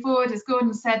a way forward, as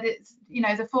Gordon said, it's, you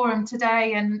know, the forum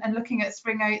today and looking at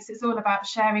spring oats, it's all about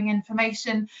sharing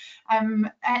information.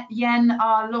 At Yen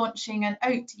are launching an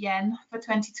oat yen for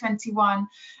 2021,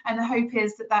 and the hope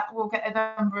is that that will get a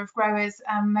number of growers,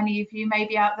 many of you may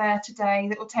be out there today,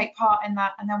 that will take part in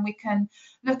that, and then we can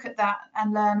look at that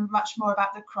and learn much more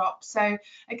about the crop. So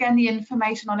again, the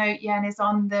information on oat yen is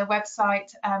on the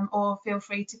website, or feel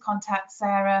free to contact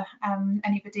Sarah,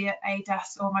 anybody at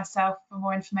ADAS or myself for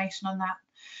more information on that.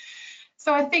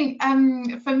 So I think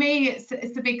for me, it's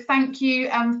a big thank you.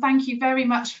 Thank you very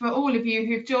much for all of you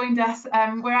who've joined us.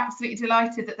 We're absolutely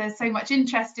delighted that there's so much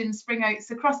interest in spring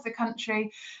oats across the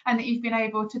country and that you've been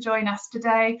able to join us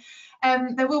today.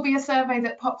 There will be a survey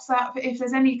that pops up. If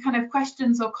there's any kind of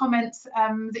questions or comments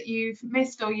that you've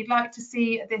missed or you'd like to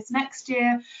see this next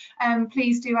year,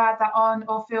 please do add that on,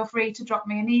 or feel free to drop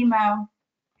me an email.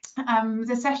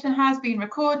 The session has been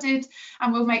recorded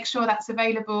and we'll make sure that's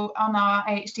available on our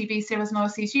AHDB Cereals and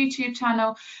Oilseeds YouTube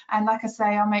channel, and like I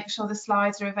say, I'll make sure the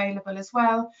slides are available as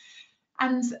well.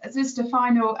 And just a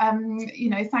final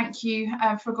thank you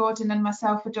for Gordon and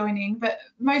myself for joining, but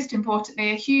most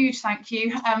importantly a huge thank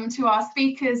you to our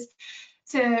speakers,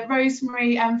 to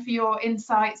Rosemary for your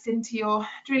insights into your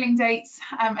drilling dates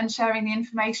and sharing the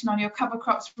information on your cover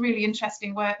crops. Really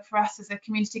interesting work for us as a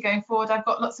community going forward. I've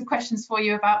got lots of questions for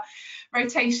you about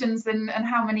rotations and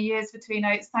how many years between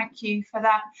oats. Thank you for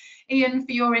that. Ian,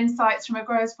 for your insights from a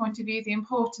grower's point of view, the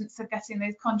importance of getting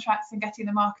those contracts and getting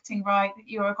the marketing right,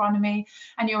 your agronomy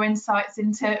and your insights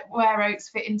into where oats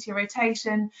fit into your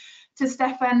rotation. To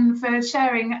Stefan for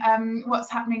sharing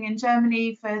what's happening in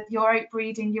Germany, for your oat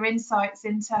breeding, your insights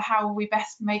into how we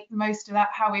best make the most of that,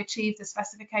 how we achieve the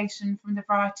specification from the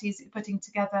varieties that you're putting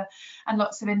together, and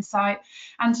lots of insight.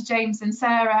 And to James and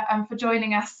Sarah for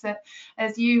joining us,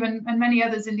 as you and many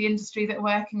others in the industry that are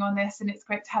working on this, and it's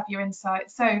great to have your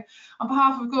insights. So on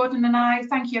behalf of Gordon and I,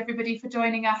 thank you everybody for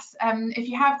joining us. If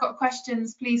you have got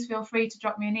questions, please feel free to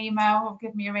drop me an email or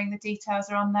give me a ring. The details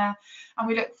are on there, and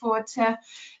we look forward to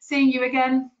seeing you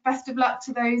again. Best of luck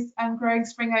to those growing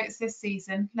spring oats this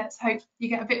season. Let's hope you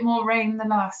get a bit more rain than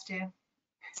last year.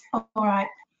 All right.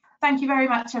 Thank you very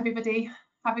much, everybody.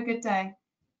 Have a good day.